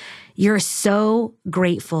mean, you're so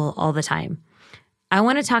grateful all the time. I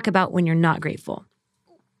want to talk about when you're not grateful.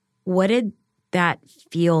 What did that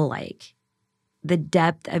feel like? The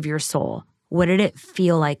depth of your soul. What did it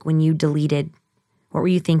feel like when you deleted? What were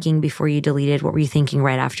you thinking before you deleted? What were you thinking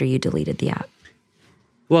right after you deleted the app?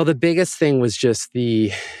 Well, the biggest thing was just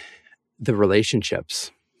the relationships.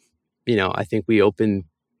 I think we opened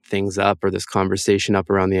things up, or this conversation up,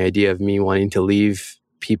 around the idea of me wanting to leave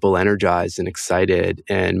people energized and excited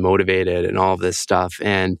and motivated and all of this stuff.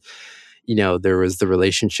 And, there was the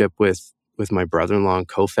relationship with my brother-in-law and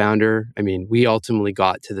co-founder. I mean, we ultimately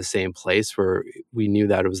got to the same place where we knew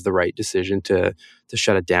that it was the right decision to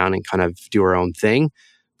shut it down and kind of do our own thing.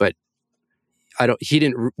 But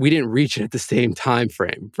we didn't reach it at the same time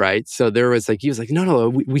frame, right? So there was he was like, no,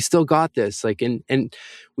 we still got this. And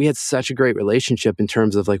we had such a great relationship in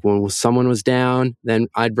terms of like, when someone was down, then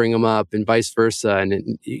I'd bring them up, and vice versa.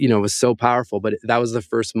 And it was so powerful. But that was the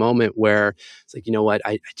first moment where it's like, you know what,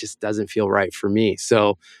 it just doesn't feel right for me.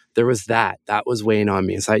 So there was that was weighing on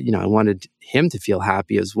me. So I wanted him to feel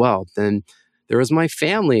happy as well. Then there was my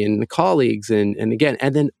family and the colleagues, and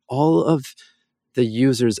then all of the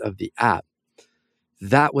users of the app.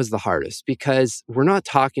 That was the hardest, because we're not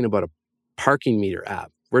talking about a parking meter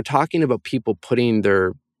app. We're talking about people putting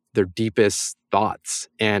their deepest thoughts.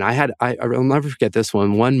 And I'll never forget this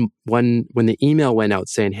one. When the email went out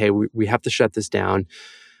saying, hey, we have to shut this down.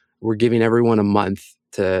 We're giving everyone a month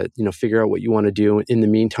to, figure out what you want to do. In the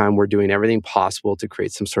meantime, we're doing everything possible to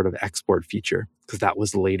create some sort of export feature, because that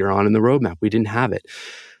was later on in the roadmap. We didn't have it.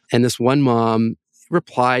 And this one mom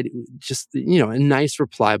replied, just, a nice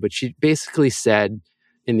reply, but she basically said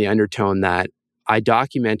in the undertone that I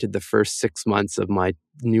documented the first 6 months of my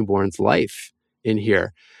newborn's life in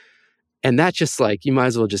here. And that's just like, you might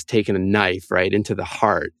as well just taken a knife right into the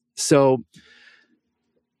heart. So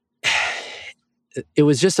it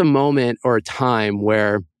was just a moment or a time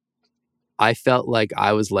where I felt like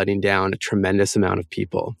I was letting down a tremendous amount of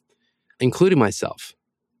people, including myself.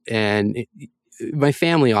 And my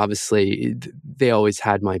family, obviously, they always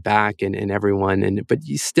had my back, and everyone, but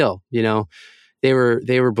still, they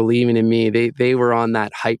were believing in me. They were on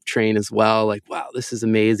that hype train as well. Like, wow, this is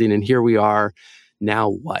amazing. And here we are. Now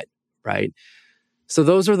what? Right. So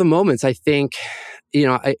those are the moments. I think,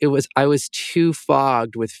 I was too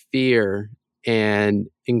fogged with fear and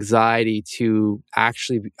anxiety to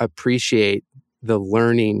actually appreciate the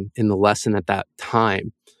learning in the lesson at that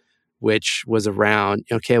time, which was around,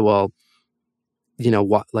 okay, well,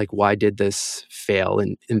 why did this fail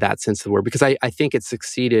in that sense of the word? Because I think it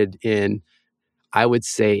succeeded in I would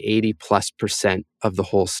say 80+% of the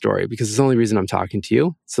whole story, because it's the only reason I'm talking to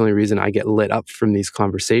you. It's the only reason I get lit up from these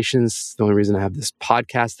conversations. It's the only reason I have this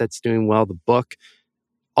podcast that's doing well, the book,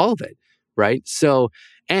 all of it, right? So,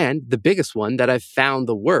 and the biggest one, that I've found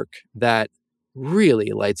the work that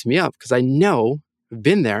really lights me up, because I know I've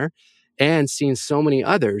been there and seen so many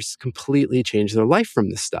others completely change their life from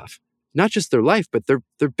this stuff. Not just their life, but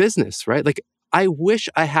their business, right? Like, I wish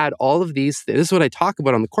I had all of these. This is what I talk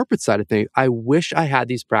about on the corporate side of things. I wish I had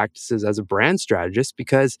these practices as a brand strategist,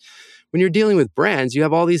 because when you're dealing with brands, you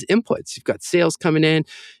have all these inputs. You've got sales coming in,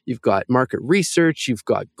 you've got market research, you've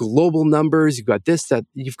got global numbers, you've got this, that.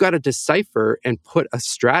 You've got to decipher and put a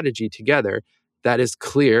strategy together that is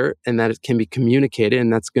clear and that it can be communicated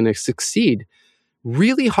and that's going to succeed.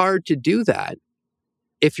 Really hard to do that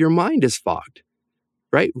if your mind is fogged.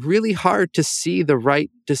 Right? Really hard to see the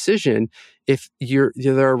right decision if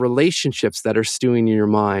there are relationships that are stewing in your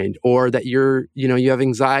mind, or that you have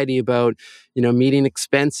anxiety about, meeting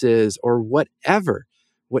expenses, or whatever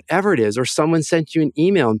it is, or someone sent you an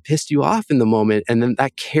email and pissed you off in the moment, and then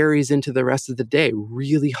that carries into the rest of the day.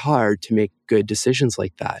 Really hard to make good decisions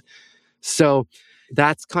like that. So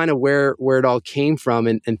that's kind of where it all came from.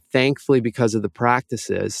 And thankfully, because of the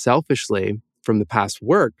practices, selfishly, from the past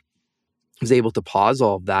work, was able to pause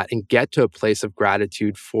all of that and get to a place of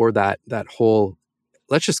gratitude for that whole,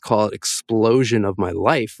 let's just call it, explosion of my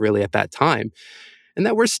life, really, at that time. And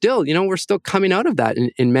that we're still coming out of that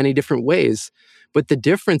in many different ways. But the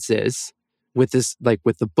difference is with this, like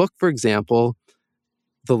with the book, for example,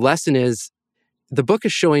 the lesson is the book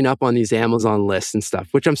is showing up on these Amazon lists and stuff,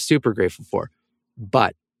 which I'm super grateful for.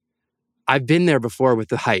 But I've been there before with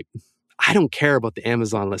the hype. I don't care about the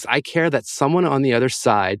Amazon list. I care that someone on the other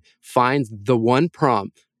side finds the one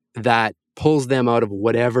prompt that pulls them out of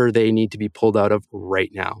whatever they need to be pulled out of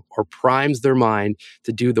right now, or primes their mind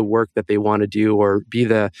to do the work that they want to do, or be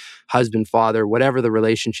the husband, father, whatever the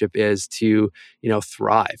relationship is, to,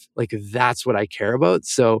 thrive. Like, that's what I care about.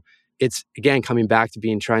 So it's, again, coming back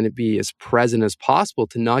to trying to be as present as possible,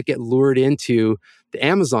 to not get lured into the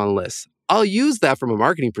Amazon list. I'll use that from a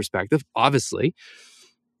marketing perspective, obviously,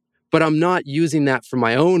 but I'm not using that from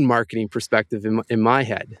my own marketing perspective in my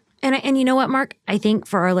head. And you know what, Mark? I think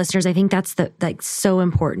for our listeners, I think that's so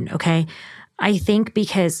important, okay? I think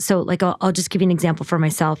because, I'll just give you an example for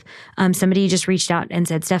myself. Somebody just reached out and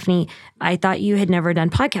said, Stephanie, I thought you had never done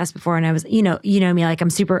podcasts before. And I was, you know me, like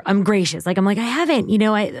I'm gracious. Like, I'm like, I haven't,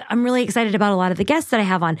 I'm really excited about a lot of the guests that I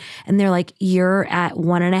have on. And they're like, you're at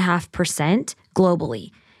 1.5%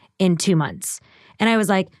 globally in 2 months. And I was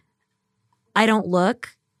like, I don't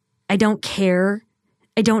look. I don't care.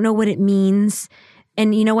 I don't know what it means.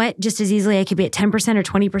 And you know what? Just as easily, I could be at 10% or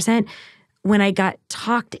 20%. When I got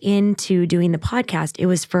talked into doing the podcast, it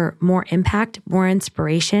was for more impact, more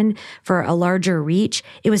inspiration, for a larger reach.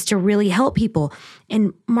 It was to really help people.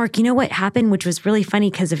 And Mark, you know what happened, which was really funny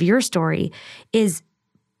because of your story, is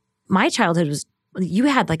my childhood was, you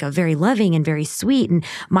had like a very loving and very sweet, and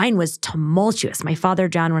mine was tumultuous. My father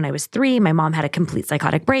drowned when I was 3. My mom had a complete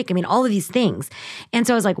psychotic break. I mean, all of these things. And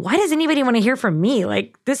so I was like, why does anybody want to hear from me?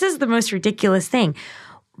 Like, this is the most ridiculous thing.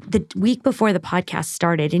 The week before the podcast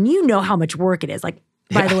started, and you know how much work it is. Like,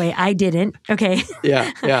 by the way, I didn't. Okay.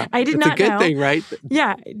 Yeah. I did not know. It's a good thing, right?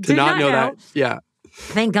 Yeah. To not know that. Yeah.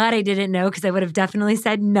 Thank God I didn't know, because I would have definitely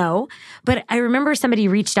said no. But I remember somebody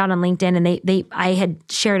reached out on LinkedIn, and I had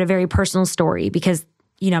shared a very personal story, because,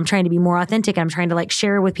 I'm trying to be more authentic. I'm trying to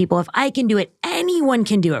share with people, if I can do it, anyone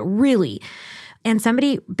can do it, really. And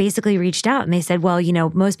somebody basically reached out and they said, well,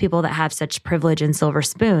 most people that have such privilege and silver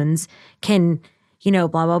spoons can, blah,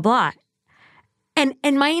 blah, blah.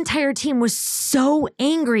 And my entire team was so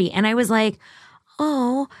angry. And I was like,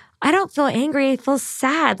 oh, I don't feel angry. I feel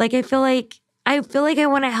sad. Like, I feel like I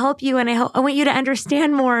want to help you, and I want you to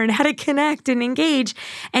understand more and how to connect and engage.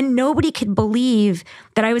 And nobody could believe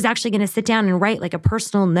that I was actually going to sit down and write like a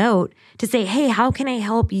personal note to say, hey, how can I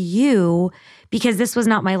help you? Because this was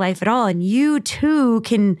not my life at all. And you too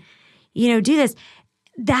can, do this.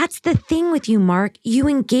 That's the thing with you, Mark. You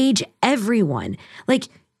engage everyone. Like,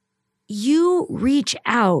 you reach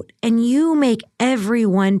out and you make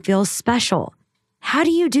everyone feel special. How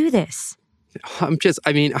do you do this? I'm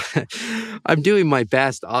doing my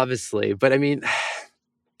best, obviously, but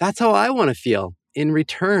that's how I want to feel in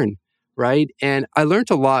return, right? And I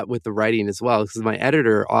learned a lot with the writing as well, because my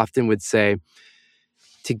editor often would say,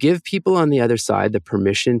 to give people on the other side the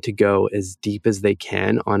permission to go as deep as they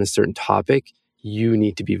can on a certain topic, you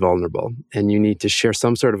need to be vulnerable, and you need to share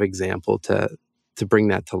some sort of example to bring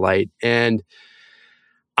that to light. And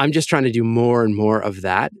I'm just trying to do more and more of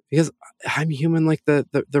that because I'm human like the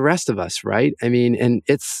rest of us, right? I mean, and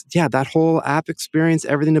it's, yeah, that whole app experience,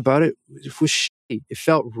 everything about it was shitty. It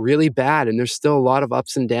felt really bad. And there's still a lot of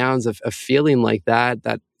ups and downs of feeling like that,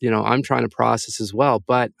 I'm trying to process as well.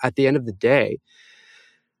 But at the end of the day,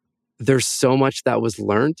 there's so much that was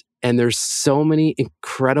learned, and there's so many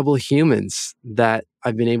incredible humans that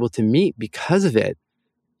I've been able to meet because of it.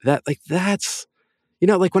 That's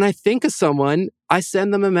like when I think of someone, I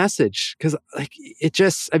send them a message because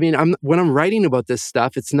when I'm writing about this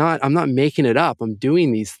stuff, I'm not making it up. I'm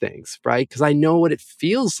doing these things, right? Because I know what it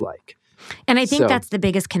feels like. And I think that's the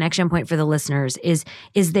biggest connection point for the listeners is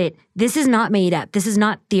that this is not made up. This is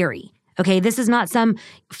not theory. Okay, this is not some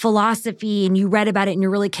philosophy and you read about it and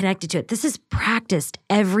you're really connected to it. This is practiced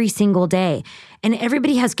every single day. And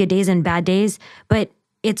everybody has good days and bad days, but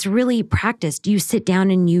it's really practiced. You sit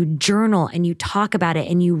down and you journal and you talk about it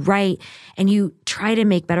and you write and you try to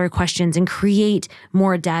make better questions and create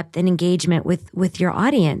more depth and engagement with your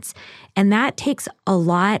audience. And that takes a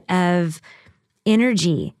lot of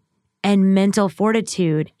energy and mental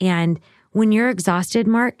fortitude. And when you're exhausted,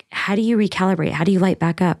 Mark, how do you recalibrate? How do you light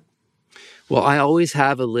back up? Well, I always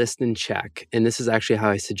have a list in check. And this is actually how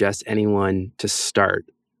I suggest anyone to start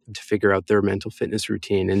to figure out their mental fitness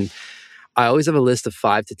routine. And I always have a list of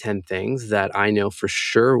 5 to 10 things that I know for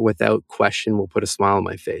sure, without question, will put a smile on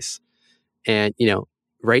my face. And,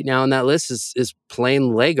 right now on that list is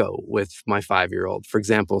playing Lego with my 5-year-old, for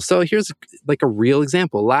example. So here's like a real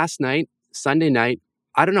example. Last night, Sunday night,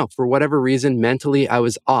 I don't know, for whatever reason, mentally, I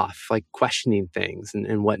was off, like questioning things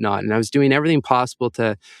and whatnot. And I was doing everything possible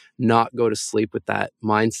to not go to sleep with that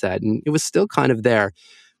mindset. And it was still kind of there.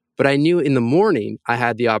 But I knew in the morning, I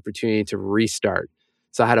had the opportunity to restart.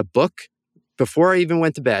 So I had a book. Before I even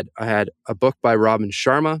went to bed, I had a book by Robin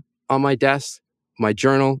Sharma on my desk, my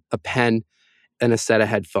journal, a pen, and a set of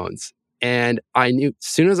headphones. And I knew as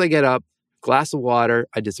soon as I get up, glass of water,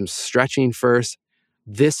 I did some stretching first.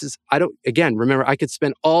 Remember, I could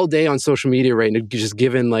spend all day on social media right now, just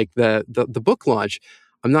given like the book launch.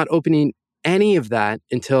 I'm not opening any of that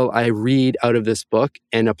until I read out of this book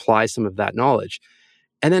and apply some of that knowledge.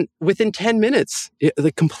 And then within 10 minutes,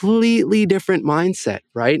 the completely different mindset,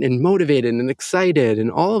 right? And motivated and excited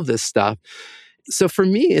and all of this stuff. So for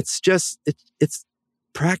me, it's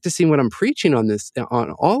practicing what I'm preaching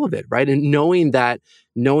on all of it, right? And knowing that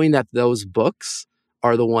those books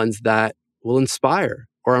are the ones that will inspire.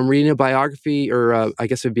 Or I'm reading a biography, or I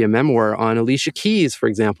guess it would be a memoir on Alicia Keys, for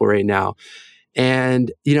example, right now.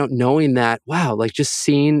 And, knowing that, wow, like just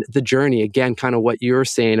seeing the journey, again, kind of what you're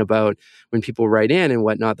saying about when people write in and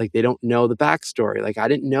whatnot, like they don't know the backstory. Like I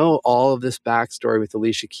didn't know all of this backstory with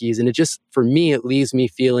Alicia Keys. And for me, it leaves me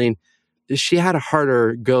feeling she had a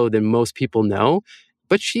harder go than most people know,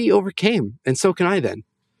 but she overcame. And so can I then.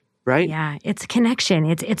 Right? Yeah, it's connection.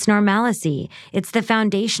 It's normalcy. It's the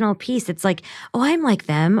foundational piece. It's like, oh, I'm like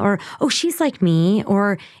them, or oh, she's like me,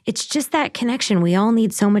 or it's just that connection. We all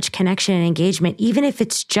need so much connection and engagement, even if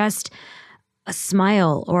it's just a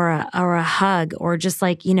smile or a hug, or just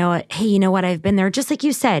like, hey, you know what? I've been there. Just like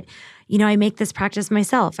you said, I make this practice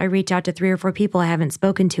myself. I reach out to 3 or 4 people I haven't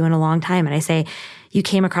spoken to in a long time. And I say, you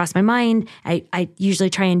came across my mind. I usually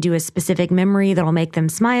try and do a specific memory that'll make them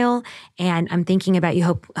smile. And I'm thinking about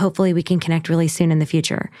you. Hopefully we can connect really soon in the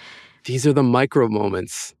future. These are the micro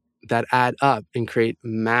moments that add up and create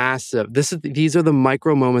massive. These are the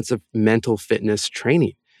micro moments of mental fitness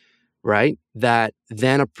training, right? That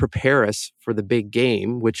then prepare us for the big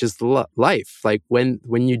game, which is life. Like when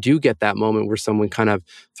you do get that moment where someone kind of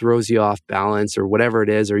throws you off balance or whatever it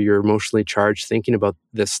is, or you're emotionally charged thinking about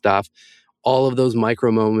this stuff, all of those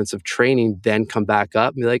micro moments of training then come back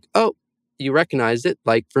up and be like, oh, you recognized it.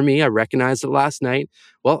 Like for me, I recognized it last night.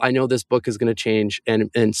 Well, I know this book is going to change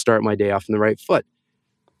and start my day off on the right foot.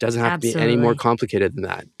 Doesn't have to be any more complicated than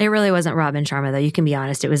that. It really wasn't Robin Sharma, though. You can be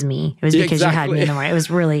honest. It was me. It was because you had me in the morning. It was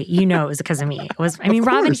really, it was because of me. It was.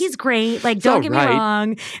 Robin, he's great. Like, don't get me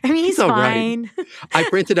wrong. He's fine. Right.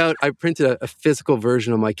 I printed a physical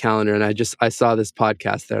version of my calendar, and I saw this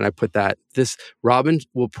podcast there, and I put this Robin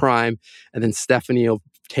will prime, and then Stephanie will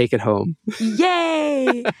take it home.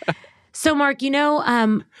 Yay! So, Mark,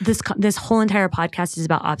 this whole entire podcast is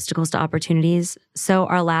about obstacles to opportunities. So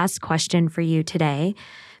our last question for you today,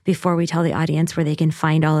 before we tell the audience where they can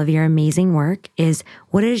find all of your amazing work, is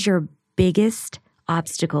what is your biggest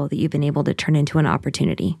obstacle that you've been able to turn into an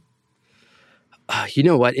opportunity? You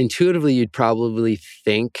know what? Intuitively, you'd probably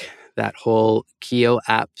think that whole Keo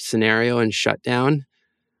app scenario and shutdown.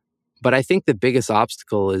 But I think the biggest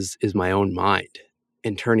obstacle is my own mind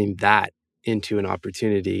and turning that into an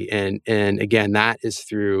opportunity. And again, that is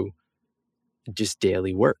through just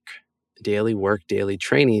daily work, daily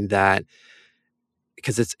training, that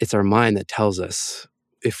because it's our mind that tells us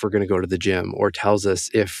if we're going to go to the gym, or tells us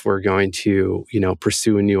if we're going to,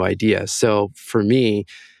 pursue a new idea. So for me,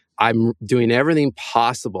 I'm doing everything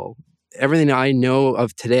possible, everything I know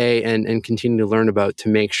of today, and continue to learn about, to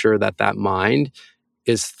make sure that mind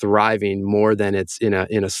is thriving more than it's in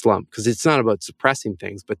a slump. Because it's not about suppressing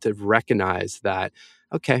things, but to recognize that,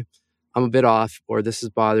 okay, I'm a bit off, or this is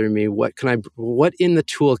bothering me. What in the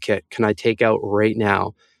toolkit can I take out right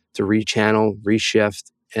now to rechannel,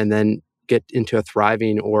 reshift, and then get into a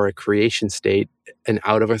thriving or a creation state, and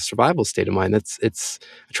out of a survival state of mind? I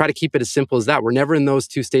try to keep it as simple as that. We're never in those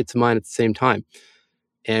two states of mind at the same time.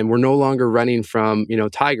 And we're no longer running from,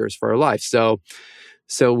 tigers for our life. So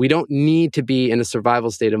we don't need to be in a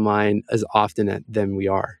survival state of mind as often as we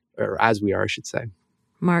are, I should say.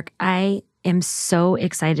 Mark, I am so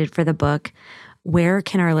excited for the book. Where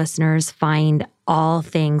can our listeners find all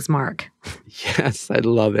things Mark? Yes, I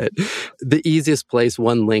love it. The easiest place,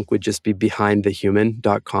 one link, would just be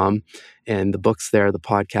behindthehuman.com. And the book's there, the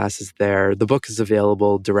podcast is there. The book is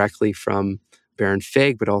available directly from Baron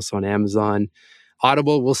Fig, but also on Amazon.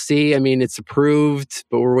 Audible, we'll see. I mean, it's approved,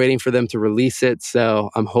 but we're waiting for them to release it. So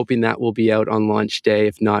I'm hoping that will be out on launch day,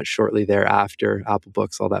 if not shortly thereafter. Apple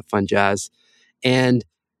Books, all that fun jazz. And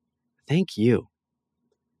thank you.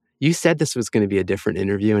 You said this was going to be a different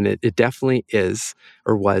interview, and it definitely is,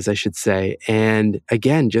 or was, I should say. And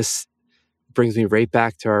again, just brings me right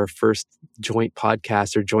back to our first joint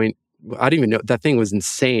podcast, or joint, I don't even know, that thing was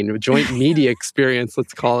insane. Joint media experience,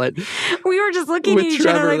 let's call it. We were just looking at each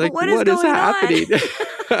other like, what is going happening?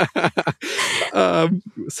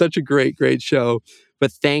 Such a great, great show.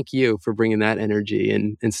 But thank you for bringing that energy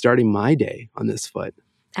and starting my day on this foot.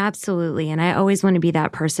 Absolutely. And I always want to be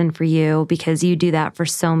that person for you, because you do that for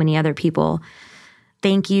so many other people.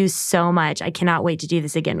 Thank you so much. I cannot wait to do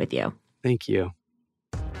this again with you. Thank you.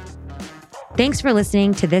 Thanks for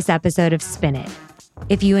listening to this episode of Spin It.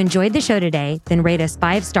 If you enjoyed the show today, then rate us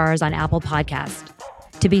 5 stars on Apple Podcast.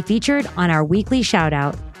 To be featured on our weekly shout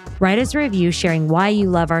out, write us a review sharing why you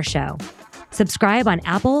love our show. Subscribe on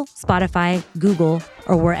Apple, Spotify, Google,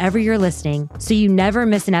 or wherever you're listening so you never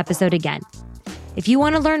miss an episode again. If you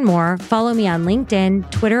want to learn more, follow me on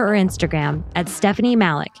LinkedIn, Twitter, or Instagram at Stephanie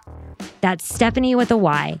Malik. That's Stephanie with a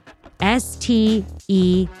Y. Stephyniemalik.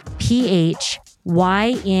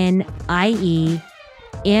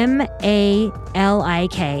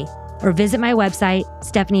 Or visit my website,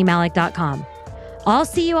 stephaniemalik.com. I'll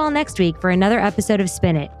see you all next week for another episode of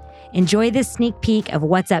Spin It. Enjoy this sneak peek of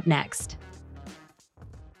what's up next.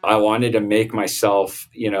 I wanted to make myself,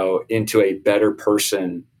 into a better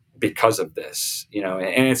person because of this,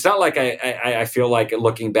 and it's not like I feel like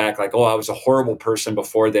looking back, like, oh, I was a horrible person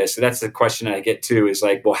before this. So that's the question I get to, is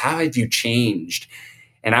like, well, how have you changed?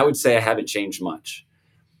 And I would say I haven't changed much.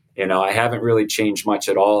 I haven't really changed much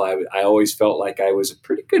at all. I always felt like I was a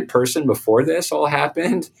pretty good person before this all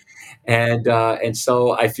happened. And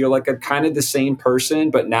so I feel like I'm kind of the same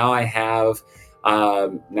person, but now I have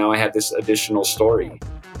this additional story.